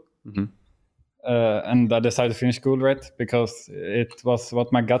in school. Mm-hmm. And I decided to finish school, right? Because it was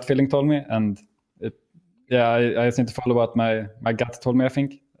what my gut feeling told me. And I just need to follow what my gut told me, I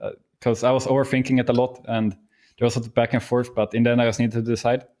think. Because I was overthinking it a lot and there was a back and forth. But in the end, I just needed to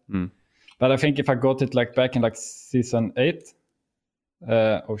decide. But I think if I got it like back in like season 8.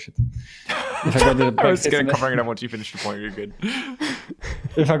 Oh, shit. If I got it back I was going to cover it up once you finish your point. You're good.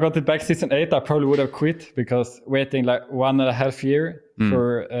 If I got it back season 8, I probably would have quit because waiting like 1.5 years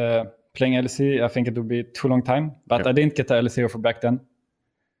for playing LEC, I think it would be too long time. But I didn't get the LEC offer back then.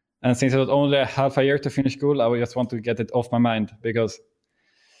 And since it was only half a year to finish school, I would just want to get it off my mind because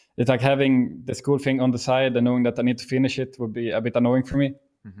it's like having the school thing on the side and knowing that I need to finish it would be a bit annoying for me.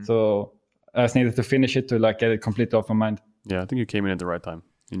 Mm-hmm. So I just needed to finish it to like get it completely off my mind. Yeah, I think you came in at the right time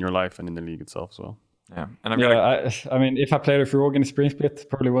in your life and in the league itself as well. Yeah, and I mean, if I played with Rogue in the spring split,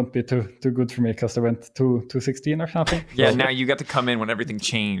 probably won't be too good for me because I went 216 or something. Yeah, now you got to come in when everything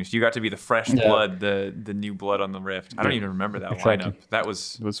changed. You got to be the fresh blood, the new blood on the Rift. I don't even remember that lineup. That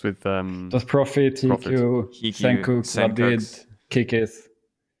was with it was Profit, TQ, Senkuk, Labdid, Kikis.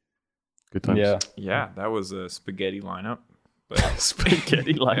 Good times. Yeah, that was a spaghetti lineup. But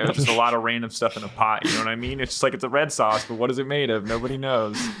spaghetti lineup. Just a lot of random stuff in a pot. You know what I mean? It's just like it's a red sauce, but what is it made of? Nobody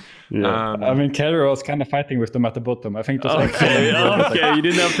knows. Yeah. I mean, Kerr was kind of fighting with them at the bottom. I think. Okay, you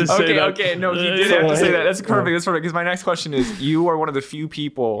didn't have to say that. Okay, no, you did have to say that. That's perfect. That's perfect. Because my next question is: you are one of the few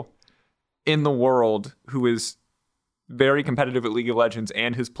people in the world who is very competitive at League of Legends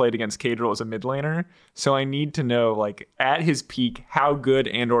and has played against Kadril as a mid laner. So I need to know, like, at his peak, how good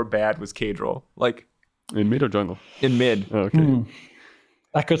and/or bad was Kadril? Like. In mid or jungle? In mid. Okay.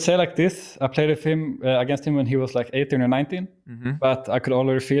 I could say like this. I played with him against him when he was like 18 or 19. Mm-hmm. But I could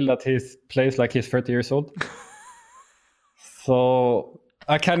already feel that he plays like he's 30 years old. So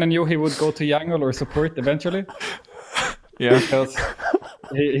I kind of knew he would go to jungle or support eventually. Yeah. Because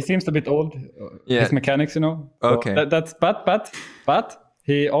he seems a bit old. His mechanics, you know. So okay. But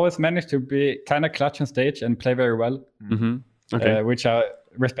he always managed to be kind of clutch on stage and play very well. Mm-hmm. Okay. Which I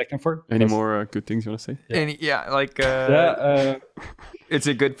respect him for. Any more good things you want to say? Is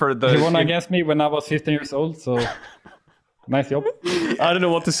it good for the... He won against me when I was 15 years old, so nice job. I don't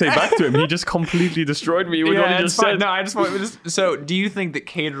know what to say back to him. He just completely destroyed me with what he just said. No, I just want... So, do you think that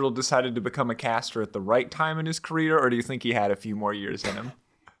Kadril decided to become a caster at the right time in his career, or do you think he had a few more years in him?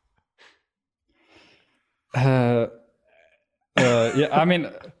 I mean...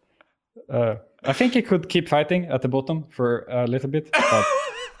 I think he could keep fighting at the bottom for a little bit, but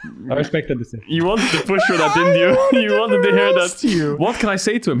I respected this. You wanted to push for that, didn't you? You wanted to hear that. What can I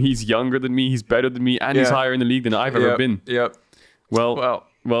say to him? He's younger than me, he's better than me, and he's higher in the league than I've ever been. Yep. Well,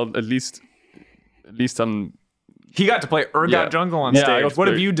 at least I'm... He got to play Urgot Jungle on stage. What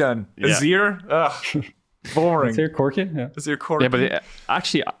have you done? Azir? Ugh. Boring. Azir Corki? Yeah. Azir Corki. Yeah, but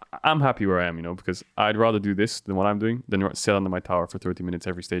actually, I'm happy where I am, because I'd rather do this than what I'm doing than sit under my tower for 30 minutes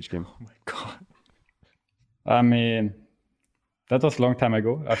every stage game. Oh my God. I mean, that was a long time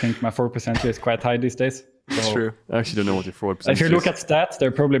ago. I think my 4% is quite high these days. That's true. I actually don't know what your 4% is. If you look at stats,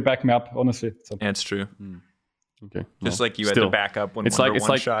 they're probably back me up, honestly. So. Yeah, it's true. Okay. Just like you had to back up when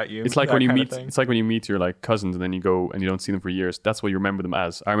one shot you. It's like when you meet your like cousins and then you go and you don't see them for years. That's what you remember them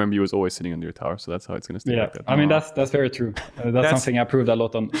as. I remember you was always sitting under your tower, so that's how it's gonna stay. Like that. I mean that's very true. That's something I proved a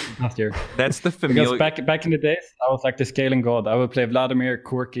lot on last year. That's the familiar. Because back in the days, I was like the scaling god. I would play Vladimir,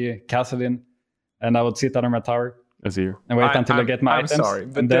 Corki, Kassadin, and I would sit under my tower Azir and wait until I get my I'm items. Sorry,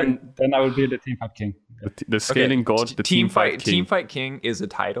 but and then I would be the teamfight king. The scaling god, the teamfight king. Teamfight king is a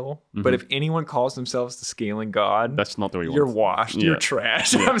title, but if anyone calls themselves the scaling god, that's not the way you're washed. You're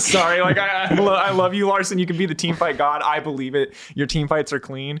trash. I'm sorry. Like I love you, Larson. You can be the teamfight god. I believe it. Your teamfights are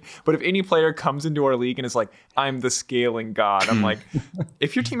clean. But if any player comes into our league and is like, I'm the scaling god, I'm like,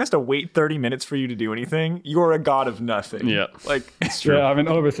 if your team has to wait 30 minutes for you to do anything, you're a god of nothing. Yeah, like it's true. Yeah, I mean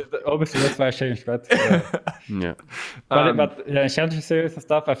obviously that's why I changed, right? Yeah. But in Challenger series and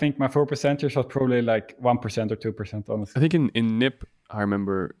stuff, I think my 4% was probably like 1% or 2%, honestly. I think in NIP, I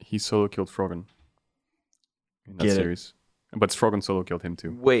remember he solo killed Froggen in that series. But Froggen solo killed him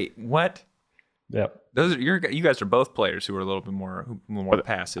too. Wait, what? Yeah. You guys are both players who are a little bit more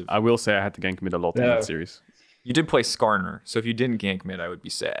passive. I will say I had to gank mid a lot in that series. You did play Skarner, so if you didn't gank mid, I would be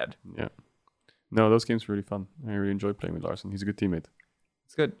sad. Yeah. No, those games were really fun. I really enjoyed playing with Larson. He's a good teammate.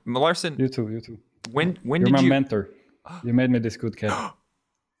 It's good. Larson. You too. When You're did my mentor. You made me this good kid.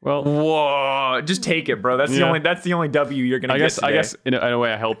 Well, whoa! Just take it, bro. That's the only W you're gonna get today. I guess in a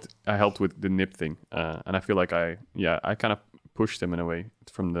way I helped with the NIP thing, and I feel like I kind of pushed him in a way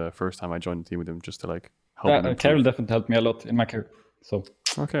from the first time I joined the team with him, just to like help him. Carol definitely helped me a lot in my career. So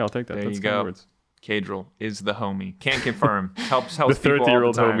okay, I'll take that. There That's you go. Words. Cadril is the homie. Can't confirm. helps the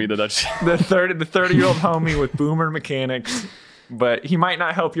 30-year-old homie that the 30-year-old homie with boomer mechanics. But he might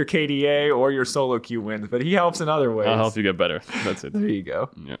not help your KDA or your solo queue wins, but he helps in other ways. I'll help you get better. That's it. There you go.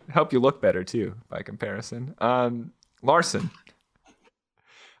 Yeah. Help you look better too, by comparison. Larson,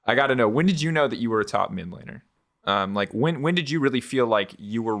 I got to know, when did you know that you were a top mid laner? Like when did you really feel like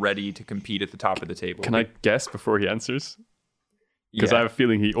you were ready to compete at the top of the table? Can I guess before he answers? Because I have a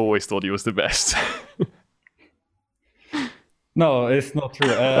feeling he always thought he was the best. No, it's not true.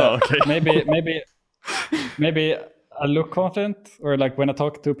 Okay. Maybe I look confident, or like when I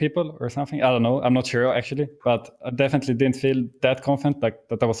talk to people or something. I don't know. I'm not sure actually, but I definitely didn't feel that confident, like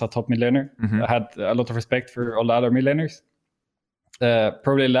that I was a top mid laner. Mm-hmm. I had a lot of respect for all the other mid laners.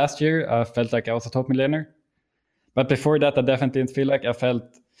 Probably last year I felt like I was a top mid laner, but before that I definitely didn't feel like I felt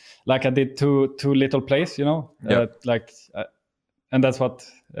like I did too little plays, you know. Yep. And that's what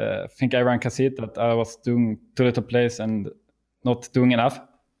I think everyone can see, that I was doing too little plays and not doing enough,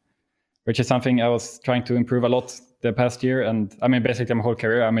 which is something I was trying to improve a lot the past year. And I mean, basically my whole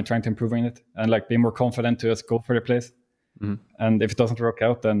career, I've been trying to improve in it and like be more confident to just go for the plays. Mm-hmm. And if it doesn't work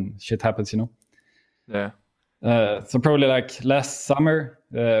out, then shit happens, you know? Yeah. So probably like last summer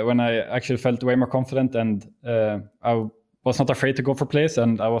when I actually felt way more confident and I was not afraid to go for plays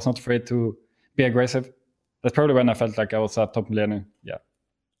and I was not afraid to be aggressive. That's probably when I felt like I was a top laner. Yeah.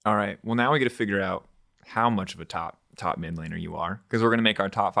 All right. Well, now we got to figure out how much of a top mid laner you are, because we're going to make our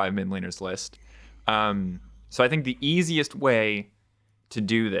top 5 mid laners list. So I think the easiest way to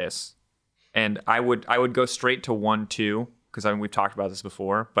do this, and I would go straight to 1-2, because I mean we've talked about this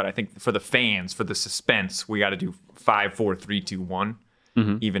before, but I think for the fans, for the suspense, we got to do 5, 4, 3, 2, 1.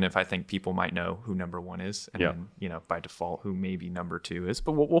 Mm-hmm. Even if I think people might know who number 1 is, and then, you know, by default who maybe number 2 is,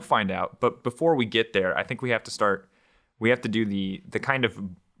 but we'll find out. But before we get there, I think we have to do the kind of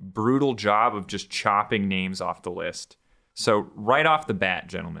brutal job of just chopping names off the list. So right off the bat,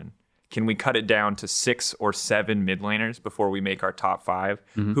 gentlemen, can we cut it down to 6 or 7 mid laners before we make our top 5?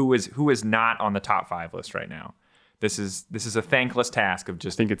 Mm-hmm. Who is not on the top 5 list right now? This is a thankless task of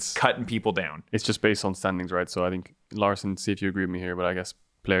just cutting people down. It's just based on standings, right? So I think, Larson, see if you agree with me here, but I guess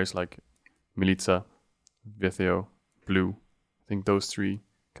players like Milica, Vetheo, Blue, I think those 3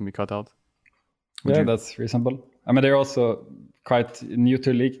 can be cut out. That's reasonable. I mean, they're also quite new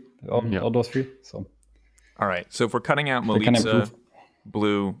to the league, all those 3. So. All right. So if we're cutting out Milica,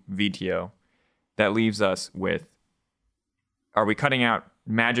 Blue, Vetheo, that leaves us with, are we cutting out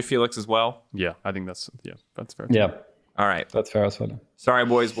Magifelix as well. Yeah, I think that's fair. Yeah, All right. that's fair as well. Sorry,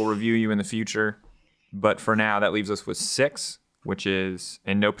 boys. We'll review you in the future. But for now, that leaves us with 6, which is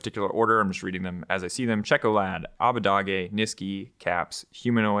in no particular order. I'm just reading them as I see them. Checolad, Abbedagge, Nisqy, Caps,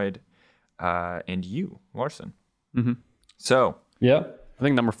 Humanoid, and you, Larson. Mm-hmm. So, Yeah. I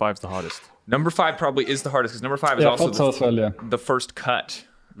think number 5 is the hardest. number 5 probably is the hardest because number 5 is Yeah, I also thought so as well, yeah. the first cut.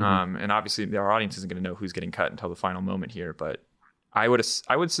 And obviously, our audience isn't going to know who's getting cut until the final moment here. But I would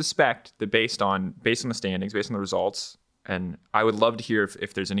suspect that based on the standings, based on the results, and I would love to hear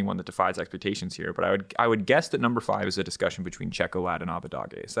if there's anyone that defies expectations here. But I would guess that number 5 is a discussion between Checolad and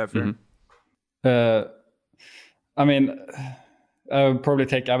Abbedagge. Is that fair? I mean, I would probably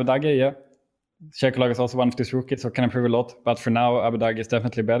take Abbedagge, yeah. Checolad is also one of these rookies, so can improve a lot. But for now, Abbedagge is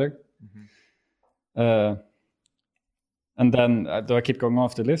definitely better. And then, do I keep going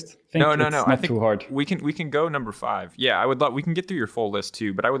off the list? No. It's I not think too hard. we can go number 5. Yeah, I would love. We can get through your full list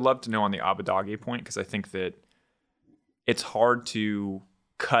too, but I would love to know on the Abbedagge point because I think that it's hard to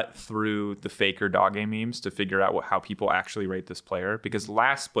cut through the faker Dogge memes to figure out how people actually rate this player. Because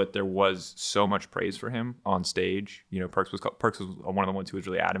last split there was so much praise for him on stage. You know, Perkz was one of the ones who was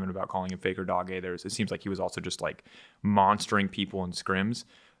really adamant about calling him faker Dogge. It seems like he was also just like monstering people in scrims.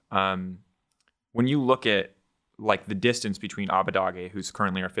 When you look at like the distance between Abbedagge, who's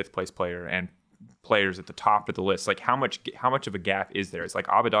currently our 5th place player, and players at the top of the list, like how much of a gap is there? Is like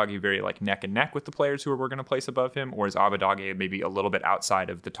Abbedagge very like neck and neck with the players who we're going to place above him, or is Abbedagge maybe a little bit outside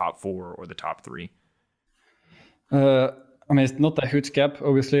of the top 4 or the top 3? I mean, it's not a huge gap,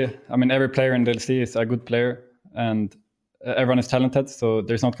 obviously. I mean, every player in DLC is a good player, and everyone is talented, so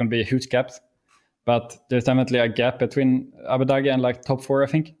there's not going to be huge gaps. But there's definitely a gap between Abbedagge and like top 4, I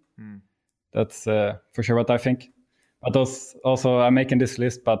think. That's for sure what I think. But also, I'm making this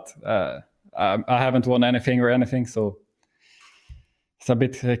list, but I haven't won anything, so it's a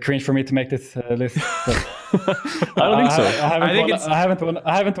bit cringe for me to make this list. I don't think so. I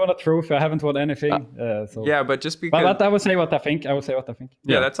haven't won a trophy. I haven't won anything. So. Yeah, but just because. But I would say what I think.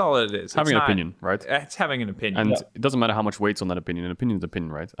 Yeah, that's all it is. Having an opinion, right? It's having an opinion. And it doesn't matter how much weight's on that opinion. An opinion is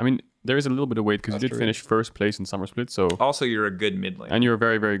opinion, right? I mean, there is a little bit of weight because you did finish 1st place in Summer Split. So also, you're a good mid lane. And you're a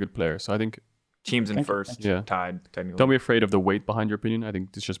very, very good player. So I think teams in 1st, tied technically. Don't be afraid of the weight behind your opinion. I think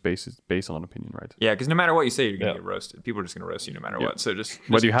it's just based on an opinion, right? Yeah, because no matter what you say, you're gonna get roasted. People are just gonna roast you no matter what. So just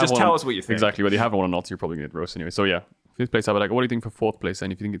tell us what you think. Exactly. Whether you have one or not, you're probably gonna get roasted anyway. So yeah, 5th place. Like, what do you think for 4th place?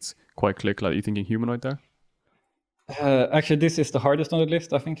 And if you think it's quite click, like, are you thinking Humanoid there? Actually, this is the hardest on the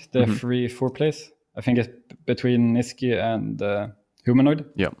list. I think the 3-4 place. I think it's between Nisqy and Humanoid.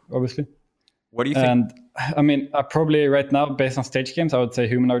 Yeah, obviously. What do you think? And I mean, probably right now, based on stage games, I would say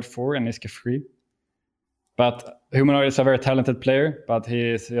Humanoid 4 and Nisqy 3. But Humanoid is a very talented player, but he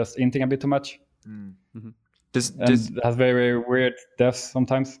is just inting a bit too much. Does has very, very weird deaths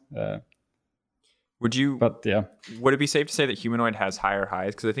sometimes. Would you? But yeah, would it be safe to say that Humanoid has higher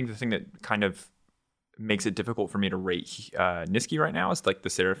highs? Because I think the thing that kind of makes it difficult for me to rate Nisqy right now is like the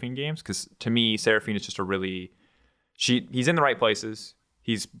Seraphine games. Because to me, Seraphine is just he's in the right places.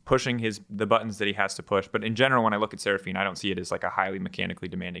 He's pushing the buttons that he has to push. But in general, when I look at Seraphine, I don't see it as like a highly mechanically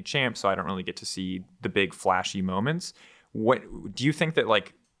demanding champ. So I don't really get to see the big flashy moments. What do you think that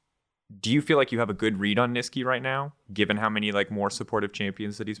like? Do you feel like you have a good read on Nisqy right now, given how many like more supportive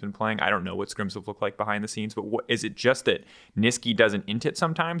champions that he's been playing? I don't know what scrims have looked like behind the scenes, but is it just that Nisqy doesn't int it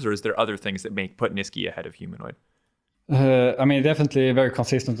sometimes, or is there other things that put Nisqy ahead of Humanoid? I mean, definitely very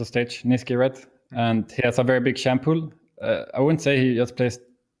consistent on stage, Nisqy, right? And he has a very big champ pool. I wouldn't say he just plays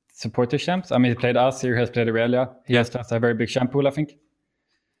supportive champs. I mean, he played Azir, he has played Aurelia. He just has a very big champ pool, I think.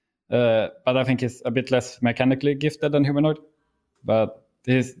 But I think he's a bit less mechanically gifted than Humanoid. But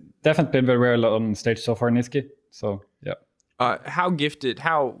he's definitely played very well on stage so far, Nisqy. So, yeah.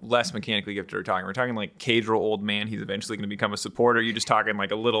 How less mechanically gifted are we talking? We're talking like Cadril old man, he's eventually going to become a supporter. Are you just talking like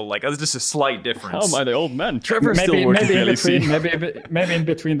a little, like, it's just a slight difference? How am I the old man? Trevor's still working maybe in between, maybe in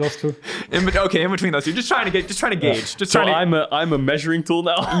between those two. In between those two. Just trying to gauge. I'm a measuring tool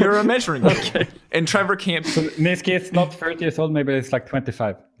now? You're a measuring tool. Okay. And Trevor can't... So Nisqy is not 30 years old, maybe it's like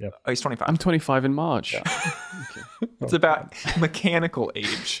 25. Yeah. Oh, he's 25. I'm 25 in March. Yeah. Okay. It's about mechanical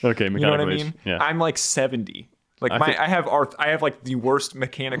age. Okay, mechanical age. You know what I mean? Yeah. I'm like 70. Like I have like the worst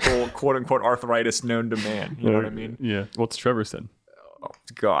mechanical quote unquote arthritis known to man. You know what I mean? Yeah. What's Trevor said? Oh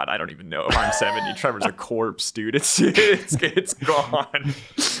God, I don't even know if I'm 70. Trevor's a corpse, dude. It's gone.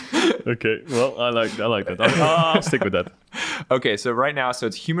 Okay. Well, I like that. I'll stick with that. Okay, so right now,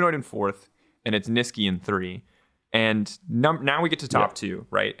 it's Humanoid in 4th, and it's Nisqy in 3. And now we get to top 2,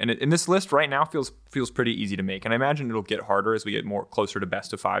 right? And in this list right now feels pretty easy to make. And I imagine it'll get harder as we get more closer to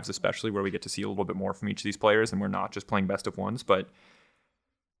best of 5s, especially where we get to see a little bit more from each of these players and we're not just playing best of 1s. But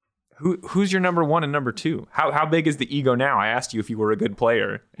Who's your number 1 and number 2? How big is the ego now? I asked you if you were a good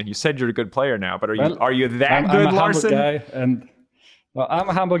player, and you said you're a good player now. But are you that good, I'm a Larson? Humble guy, and I'm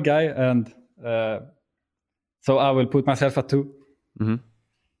a humble guy, and so I will put myself at 2. Mm-hmm.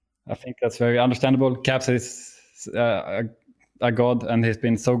 I think that's very understandable. Caps is a god, and he's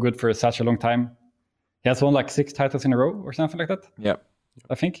been so good for such a long time. He has won like 6 titles in a row or something like that. Yep.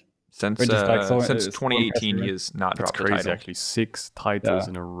 I think. Since 2018, he has not That's dropped a crazy, title. actually. 6 titles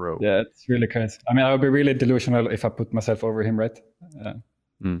in a row. Yeah, it's really crazy. I mean, I would be really delusional if I put myself over him, right?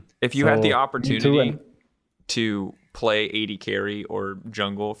 If you had the me too, opportunity and- to play AD carry or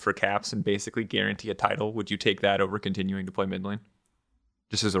jungle for Caps and basically guarantee a title, would you take that over continuing to play mid lane?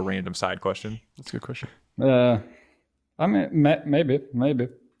 Just as a random side question. That's a good question. I mean, maybe.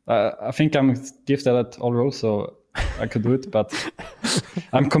 I think I'm gifted at all roles, so I could do it, but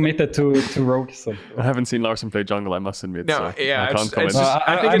I'm committed to rogue. So I haven't seen Larson play jungle, I must admit. No, so yeah, I can't comment.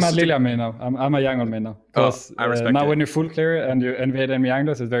 I think I'm it's a Lilia main now. I'm a jungle main now. Because I respect now it. when you're full clear and you invade enemy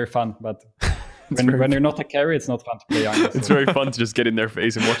junglers, it's very fun. But when you're not a carry, it's not fun to play jungle. It's very fun to just get in their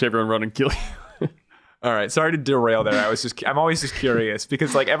face and watch everyone run and kill you. All right, sorry to derail there. I'm always just curious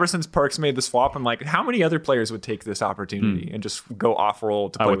because like ever since Perks made the swap, I'm like, how many other players would take this opportunity and just go off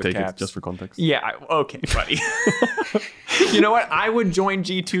role to play I would with take Caps? it just for context. Yeah, okay, buddy. You know what? I would join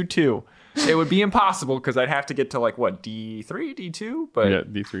G2 too. It would be impossible because I'd have to get to like what, D3, D2? But Yeah,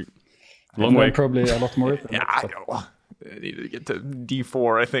 D3. And Long then way. probably a lot more. yeah, I know. I need to get to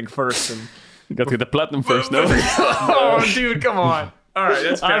D4, I think, first. And You got to get the platinum first, no? oh, dude, come on. All right,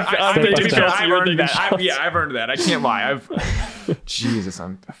 that's fair. I've To be taken fair, shots, I've you're earned taking that. shots. I've earned that. I can't lie. Jesus,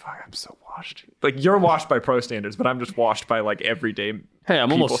 I'm so washed. Like you're washed by pro standards, but I'm just washed by like everyday. Hey, I'm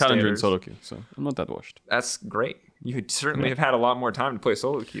people almost challenger in standards. solo queue, so I'm not that washed. That's great. You certainly have had a lot more time to play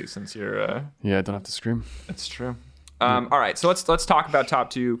solo queue since you're. Yeah, I don't have to scream. That's true. All right, so let's talk about top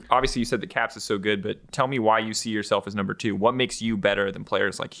 2. Obviously, you said that Caps is so good, but tell me why you see yourself as number 2. What makes you better than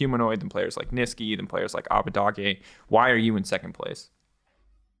players like Humanoid, than players like Niski, than players like Abadage? Why are you in second place?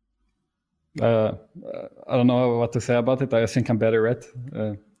 I don't know what to say about it. I think I'm better, right?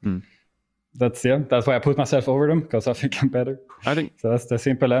 That's why I put myself over them, because I think I'm better. I think So that's the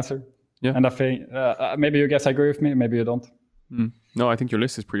simple answer. Yeah. And I think maybe you guys agree with me, maybe you don't. No, I think your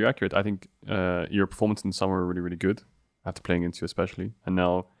list is pretty accurate. I think your performance in summer were really, really good after playing against you especially. And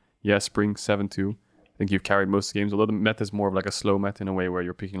now, spring 7-2. I think you've carried most games, although the meta is more of like a slow meta in a way where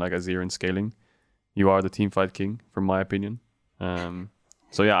you're picking like Azir and scaling. You are the teamfight king, from my opinion.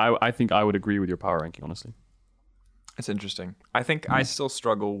 So yeah, I think I would agree with your power ranking, honestly. It's interesting. I think I still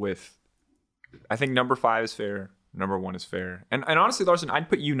struggle with. I think number 5 is fair. Number 1 is fair. And honestly, Larson, I'd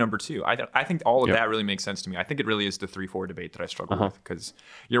put you number 2. I think all of that really makes sense to me. I think it really is the 3-4 debate that I struggle with, because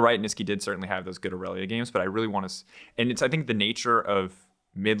you're right, Niski did certainly have those good Aurelia games, but I really want to. And it's, I think, the nature of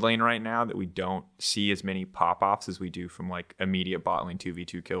mid lane right now that we don't see as many pop-offs as we do from like immediate bot lane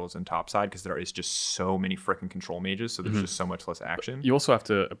 2v2 kills and top side, because there is just so many freaking control mages, so there's just so much less action. You also have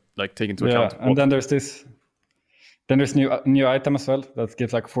to like take into account. And then there's this. Then there's new item as well that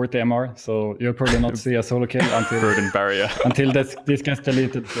gives like 40 MR, so you'll probably not see a solo kill Burden barrier. until this gets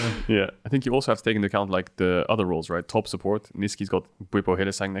deleted. So. Yeah, I think you also have to take into account like the other roles, right? Top support. Niski's got Bwipo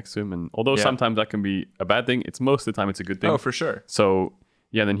Hylissang next to him, and although sometimes that can be a bad thing, it's most of the time it's a good thing. Oh, for sure. So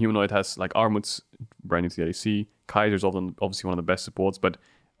yeah, then Humanoid has like Armuts, brand new to the ADC. Kaiser's obviously one of the best supports, but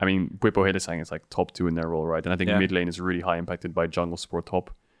I mean Bwipo Hylissang is like top 2 in their role, right? And I think mid lane is really high impacted by jungle support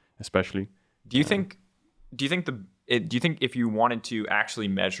top, especially. Do you think if you wanted to actually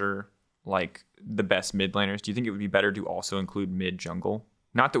measure like the best mid laners, do you think it would be better to also include mid jungle?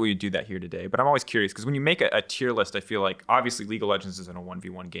 Not that we would do that here today, but I'm always curious because when you make a tier list, I feel like obviously League of Legends isn't a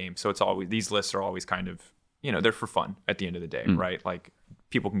 1v1 game, so it's always, these lists are always kind of, they're for fun at the end of the day, right? Like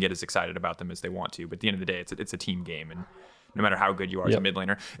people can get as excited about them as they want to, but at the end of the day, it's a team game, and no matter how good you are as a mid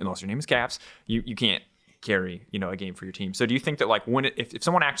laner, unless your name is Caps, you can't carry a game for your team. So do you think that like if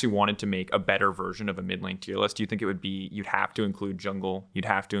someone actually wanted to make a better version of a mid lane tier list, do you think it would be you'd have to include jungle, you'd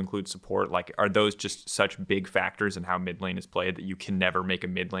have to include support? Like, are those just such big factors in how mid lane is played that you can never make a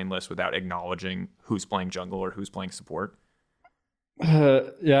mid lane list without acknowledging who's playing jungle or who's playing support?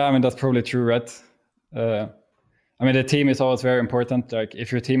 Yeah, I mean that's probably true, right? I mean the team is always very important. Like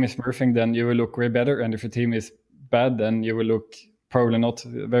if your team is smurfing, then you will look way better, and if your team is bad, then you will look probably not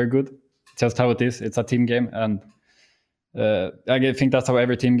very good. Just how it is. It's a team game, and I think that's how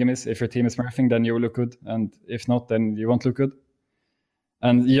every team game is. If your team is smurfing, then you will look good, and if not, then you won't look good.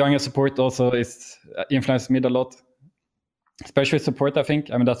 And younger support also is influenced mid a lot, especially support. I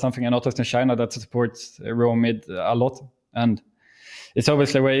think. I mean that's something I noticed in China that supports raw mid a lot, and it's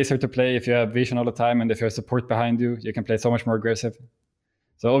obviously way easier to play if you have vision all the time, and if you have support behind you, you can play so much more aggressive.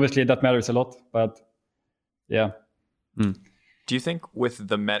 So obviously that matters a lot, but yeah. Do you think with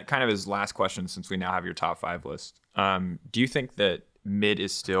the Met, kind of his last question, since we now have your top 5 list, do you think that mid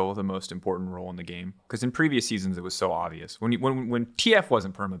is still the most important role in the game? Because in previous seasons, it was so obvious. When TF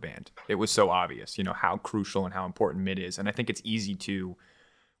wasn't permabanned, it was so obvious, how crucial and how important mid is. And I think it's easy to,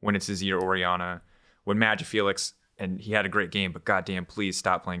 when it's Azir or Orianna, when Magifelix, and he had a great game, but goddamn, please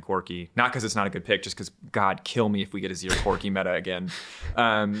stop playing Corki. Not because it's not a good pick, just because, God, kill me if we get a Azir Corki meta again.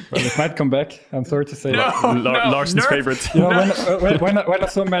 Well, it might come back. I'm sorry to say that. Larson's favorite. When I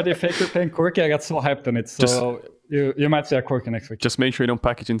saw Maddie Faker playing Corki, I got so hyped on it. So you might see a Corki next week. Just make sure you don't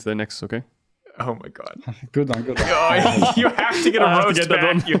package into the next, okay? Oh my God. Good one. Oh, you have to get a roast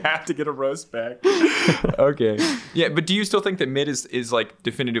back. You have to get a roast back. Okay. Yeah, but do you still think that mid is like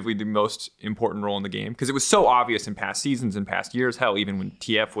definitively the most important role in the game? Because it was so obvious in past seasons and past years, hell, even when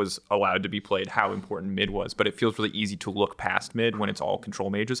TF was allowed to be played, how important mid was. But it feels really easy to look past mid when it's all control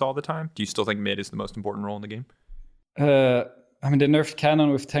mages all the time. Do you still think mid is the most important role in the game? I mean, they nerfed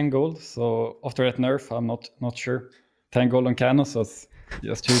Cannon with 10 gold. So after that nerf, I'm not sure. 10 gold on Cannon, so it's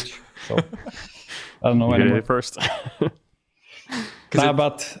just huge. So I don't know anymore. First.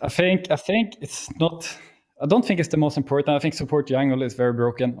 But I think it's not. I don't think it's the most important. I think support jungle is very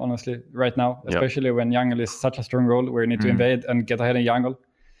broken, honestly, right now, especially when jungle is such a strong role where you need to invade and get ahead in jungle.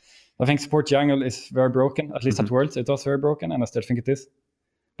 I think support jungle is very broken, at least at Worlds. It was very broken, and I still think it is.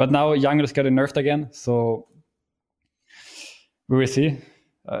 But now jungle is getting nerfed again, so we will see.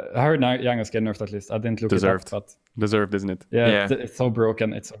 I heard jungle is getting nerfed at least. I didn't look it up, but deserved, isn't it? Yeah. It's so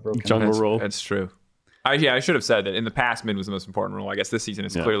broken. It's so broken. Jungle role. That's true. I should have said that in the past, mid was the most important role. I guess this season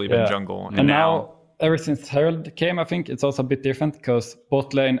it's clearly been jungle. And now, ever since Herald came, I think it's also a bit different because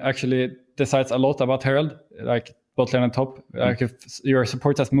bot lane actually decides a lot about Herald. Like bot lane on top. Like if your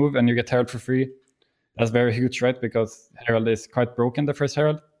support has move and you get Herald for free, that's very huge, right? Because Herald is quite broken, the first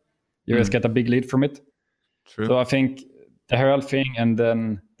Herald. You just get a big lead from it. True. So I think the Herald thing and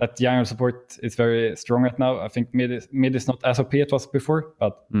then that jungle support is very strong right now. I think mid is not as OP it was before,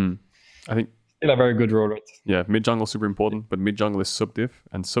 but I think still a very good role, right? Yeah, mid jungle is super important, but mid jungle is sub diff,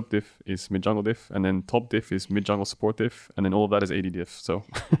 and sub diff is mid jungle diff, and then top diff is mid jungle support diff, and then all of that is AD diff. So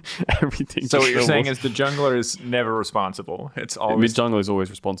everything. So what you're saying is the jungler is never responsible. It's always mid jungle is always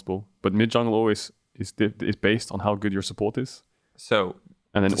responsible, but mid jungle always is based on how good your support is. So.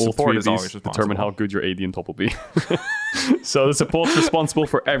 And then all three of these determine how good your AD and top will be. So the support's responsible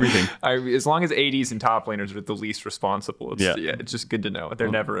for everything. As long as ADs and top laners are the least responsible, it's just good to know.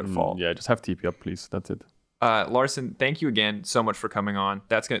 They're never at fault. Yeah, just have TP up, please. That's it. Larson, thank you again so much for coming on.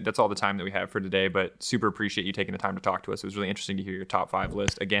 That's all the time that we have for today, but super appreciate you taking the time to talk to us. It was really interesting to hear your top 5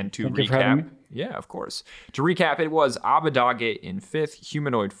 list. Again, to recap. Yeah, of course. To recap, it was Abbedagge in 5th,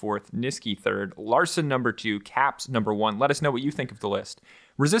 Humanoid 4th, Nisqy 3rd, Larson number 2, Caps number 1. Let us know what you think of the list.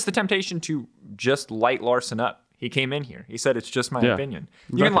 Resist the temptation to just light Larson up. He came in here. He said, it's just my opinion.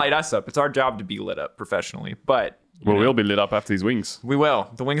 You can light us up. It's our job to be lit up professionally, but... we'll be lit up after these wings. We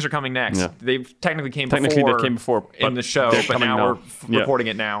will. The wings are coming next. Yeah. They technically they came before in the show, but now we're recording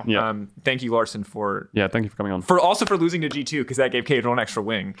it now. Yeah. Thank you, Larson, for thank you for coming on. Also for losing to G2 because that gave Cage an extra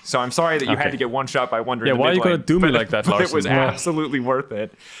wing. So I'm sorry that you had to get one shot by Wonder. Yeah, why are you gonna do me like that, Larson? It was absolutely worth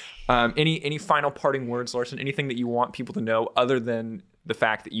it. Any final parting words, Larson? Anything that you want people to know other than the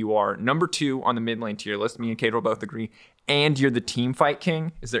fact that you are number 2 on the mid lane tier list? Me and Cage will both agree. And you're the team fight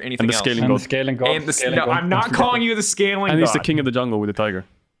king. Is there anything else? The scaling god. I'm not calling you the scaling god. And he's the king of the jungle with the tiger.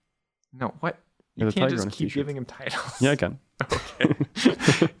 No, what? You can't just keep giving him titles. Yeah, I can. Okay.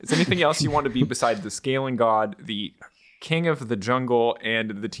 Is there anything else you want to be besides the scaling god, the king of the jungle,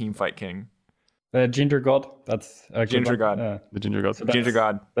 and the team fight king? Ginger god. That's Ginger god. The ginger god. So Ginger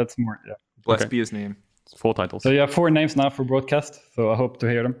god. That's more. Yeah. Blessed be his name. It's 4 titles. So you have 4 names now for broadcast. So I hope to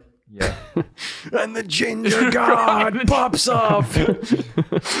hear them. Yeah. And the ginger god pops off.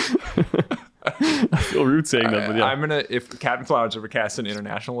 I feel rude saying that, but yeah. I'm gonna, if Captain Flowers ever casts an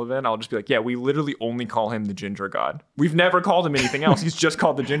international event, I'll just be like, yeah, we literally only call him the Ginger God. We've never called him anything else. He's just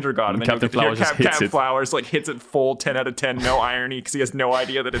called the Ginger God. And then Captain Flowers Captain Flowers like hits it full 10 out of 10, no irony, because he has no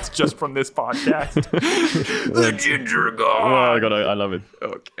idea that it's just from this podcast. The Ginger God. Oh my god, I love it.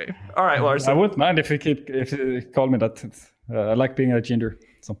 Okay. All right, Larson. I wouldn't mind if you call me that. I like being a ginger.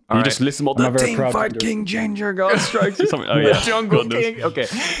 So just listen more to the team fight king Ginger God strikes or something. The jungle king. Okay.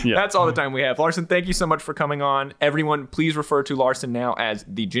 That's all the time we have. Larson, thank you so much for coming on. Everyone, please refer to Larson now as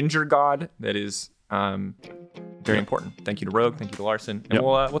the Ginger God. That is very important. Thank you to Rogue. Thank you to Larson. And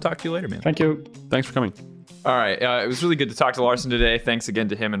we'll talk to you later, man. Thank you. Thanks for coming. All right. It was really good to talk to Larson today. Thanks again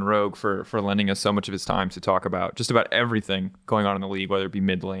to him and Rogue for lending us so much of his time to talk about just about everything going on in the league, whether it be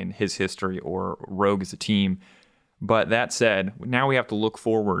mid lane, his history, or Rogue as a team. But that said, now we have to look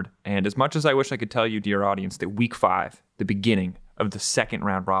forward. And as much as I wish I could tell you, dear audience, that week 5, the beginning of the second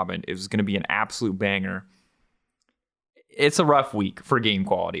round robin, is going to be an absolute banger, it's a rough week for game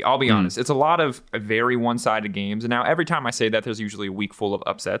quality. I'll be honest. It's a lot of very one-sided games. And now every time I say that, there's usually a week full of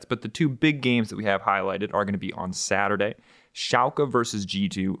upsets. But the 2 big games that we have highlighted are going to be on Saturday. Schalke versus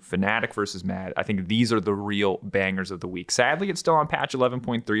G2, Fnatic versus Mad. I think these are the real bangers of the week. Sadly, it's still on patch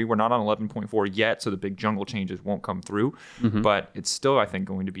 11.3. We're not on 11.4 yet, so the big jungle changes won't come through. But it's still, I think,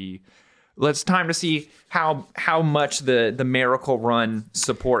 going to be... It's time to see how much the Miracle Run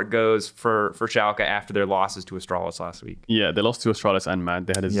support goes for Schalke after their losses to Astralis last week. Yeah, they lost to Astralis and Mad.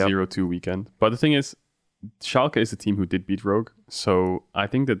 They had a 0-2 weekend. But the thing is, Schalke is the team who did beat Rogue. So I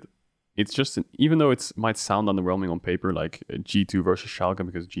think that it's just, even though it might sound underwhelming on paper, like G2 versus Schalke,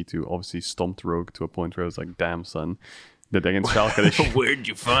 because G2 obviously stomped Rogue to a point where it was like, damn, son. That against Schalke, where'd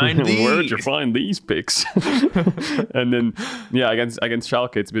you find these? Where'd you find these picks? And then, yeah, against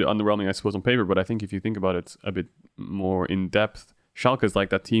Schalke, it's a bit underwhelming, I suppose, on paper. But I think if you think about it a bit more in depth, Schalke is like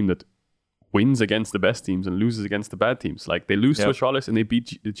that team that wins against the best teams and loses against the bad teams. Like they lose to Astralis and they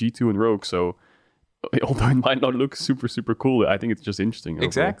beat G2 and Rogue. So although it might not look super, super cool, I think it's just interesting.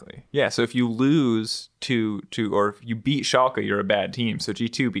 Exactly. Yeah. So if you lose to or if you beat Schalke, you're a bad team. So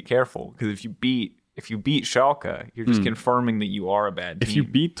G2, be careful, because if you beat Schalke, you're just confirming that you are a bad team. If you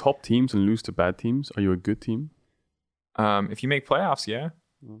beat top teams and lose to bad teams, are you a good team? If you make playoffs, yeah.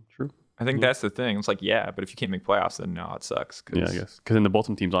 True. I think that's the thing. It's like, yeah, but if you can't make playoffs, then no, it sucks. Yeah, I guess. Because then the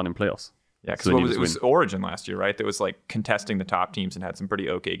bottom teams aren't in playoffs. Yeah, because it was Origin last year, right? That was like contesting the top teams and had some pretty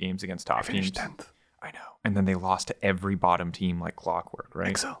okay games against top teams. 10th. I know. And then they lost to every bottom team like clockwork,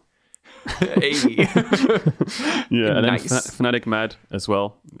 right? So. Hey. Yeah, and nice. then Fnatic Mad as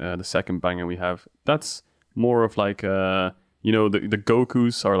well. The second banger we have. That's more of like the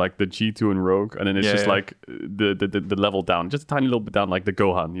Gokus are like the G2 and Rogue, and then it's like the level down, just a tiny little bit down, like the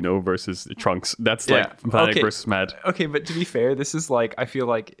Gohan, versus Trunks. That's like Fnatic versus Mad. Okay, but to be fair, this is like, I feel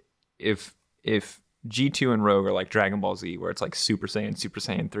like if G2 and Rogue are like Dragon Ball Z, where it's like Super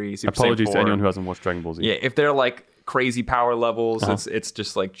Saiyan 3, Super Apologies Saiyan 4. to anyone who hasn't watched Dragon Ball Z. Yeah, if they're like crazy power levels, it's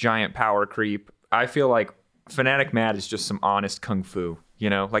just like giant power creep. I feel like Fnatic Mad is just some honest kung fu,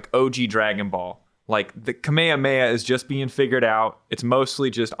 like OG Dragon Ball. Like the Kamehameha is just being figured out. It's mostly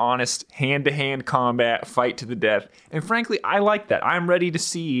just honest hand-to-hand combat, fight to the death. And frankly, I like that. I'm ready to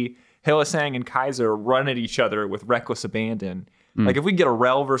see Hylissang and Kaiser run at each other with reckless abandon. Like if we get a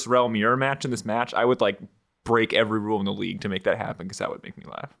Rel versus Rel mirror match in this match, I would like break every rule in the league to make that happen, because that would make me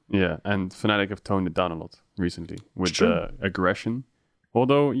laugh. Yeah, and Fnatic have toned it down a lot recently with aggression.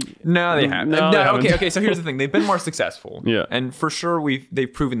 Although no, they haven't. No, okay. So here's the thing: they've been more successful. Yeah, and for sure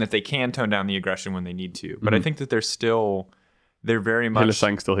they've proven that they can tone down the aggression when they need to. But I think that they're very much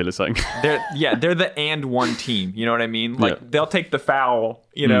Hylissang still Hylissang. They're the and one team. You know what I mean? Like they'll take the foul,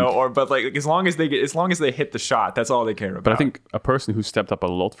 but like as long as they hit the shot, that's all they care about. But I think a person who stepped up a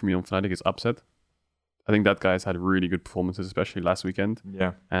lot for me on Fnatic is Upset. I think that guy's had really good performances, especially last weekend.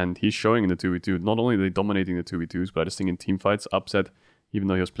 Yeah, and he's showing in the 2v2. Not only are they dominating the 2v2s, but I just think in team fights, Upset, even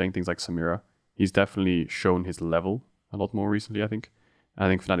though he was playing things like Samira, he's definitely shown his level a lot more recently, I think. I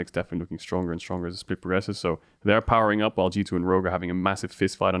think Fnatic's definitely looking stronger and stronger as the split progresses. So they're powering up while G2 and Rogue are having a massive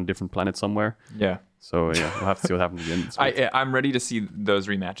fist fight on a different planet somewhere. Yeah. So yeah, we'll have to see what happens at the end. I'm ready to see those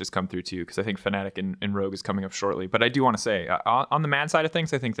rematches come through too, because I think Fnatic and Rogue is coming up shortly. But I do want to say, on the Mad side of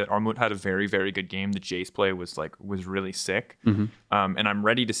things, I think that Armut had a very, very good game. The Jace play was really sick. And I'm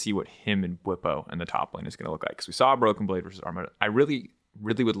ready to see what him and Bwipo and the top lane is going to look like. Because we saw Broken Blade versus Armut. I really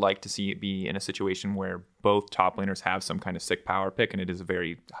would like to see it be in a situation where both top laners have some kind of sick power pick, and it is a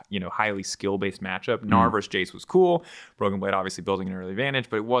very highly skill-based matchup. Gnar versus Jace was cool. Broken Blade obviously building an early advantage,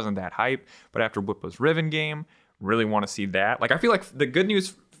 but it wasn't that hype. But after Bwipo's Riven game, really want to see that. Like I feel like the good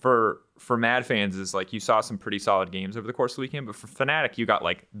news for Mad fans is like you saw some pretty solid games over the course of the weekend, but for Fnatic you got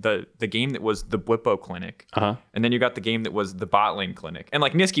like the game that was the Bwipo clinic, and then you got the game that was the bot lane clinic, and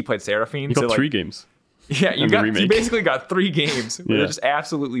like Nisqy played Seraphine. You got 3 games. Yeah, you basically got 3 games where it just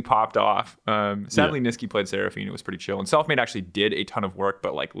absolutely popped off. Sadly, Nisqy played Seraphine. It was pretty chill. And Selfmade actually did a ton of work,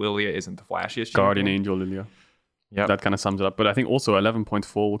 but like Lilia isn't the flashiest. Guardian Angel Lilia. Yeah, that kind of sums it up. But I think also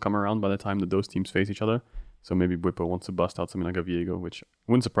 11.4 will come around by the time that those teams face each other. So maybe Bwipo wants to bust out something like a Viego, which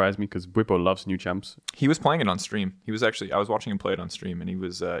wouldn't surprise me because Bwipo loves new champs. He was playing it on stream. I was watching him play it on stream, and he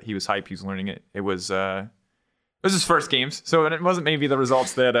was hype. He was learning it. It was his first games, so it wasn't maybe the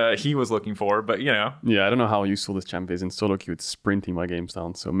results that he was looking for, but Yeah, I don't know how useful this champ is. In solo queue, it's sprinting my games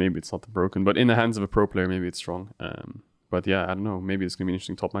down, so maybe it's not broken. But in the hands of a pro player, maybe it's strong. But yeah, I don't know. Maybe it's going to be an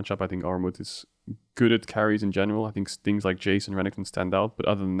interesting top matchup. I think Armut is good at carries in general. I think things like Jace and Renekton stand out. But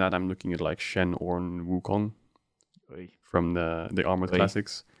other than that, I'm looking at like Shen, Ornn, Wukong. from the Armored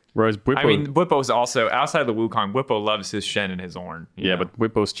Classics. Whereas Bwipo... I mean, Bwipo's also, outside of the Wukong, Bwipo loves his Shen and his Ornn. Yeah, but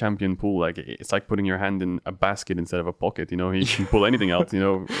Bwipo's champion pool, like, it's like putting your hand in a basket instead of a pocket, you know? He can pull anything out, you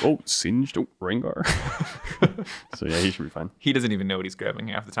know? Oh, Singed, oh, Rengar. So, yeah, he should be fine. He doesn't even know what he's grabbing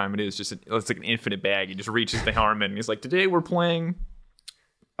half the time. It's like an infinite bag. He just reaches the arm and he's like, today we're playing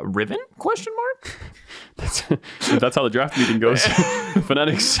a Riven? Question mark? That's how the draft meeting goes.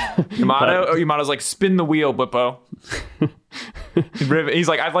 Fanatics. Yamato's like, spin the wheel, Bwipo. He's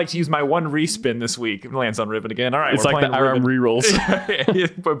like, I'd like to use my one respin this week. It lands on Riven again. All right, it's like the Aram rerolls.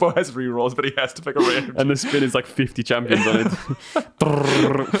 Bwipo has rerolls, but he has to pick a random. And the spin is like 50 champions on it.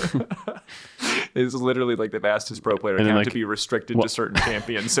 It's literally like the fastest pro player account to be restricted to certain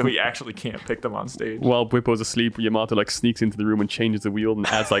champions, so he actually can't pick them on stage. While Bwipo's asleep, Yamato like sneaks into the room and changes the wheel and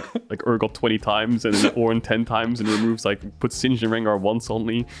adds like Urgot 20 times and then Ornn 10 times and removes puts Singed and Rengar once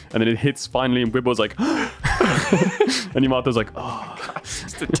only, and then it hits finally and Bwipo's like and Yamato's like, oh. God,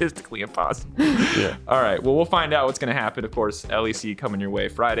 statistically impossible. Yeah. All right, well, we'll find out what's going to happen. Of course, LEC coming your way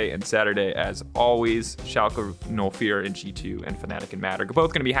Friday and Saturday as always. Schalke, Nullfear, and G2 and Fnatic and Matter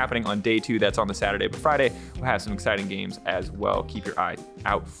both going to be happening on day 2. That's on the Saturday, but Friday we'll have some exciting games as well. Keep your eye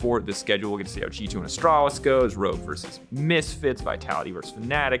out for the schedule. We'll get to see how G2 and Astralis goes, Rogue versus Misfits, Vitality versus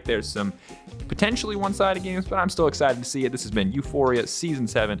Fnatic. There's some potentially one-sided games, but I'm still excited to see it. This has been Euphoria Season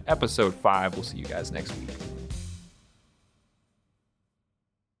 7, Episode 5. We'll see you guys next week.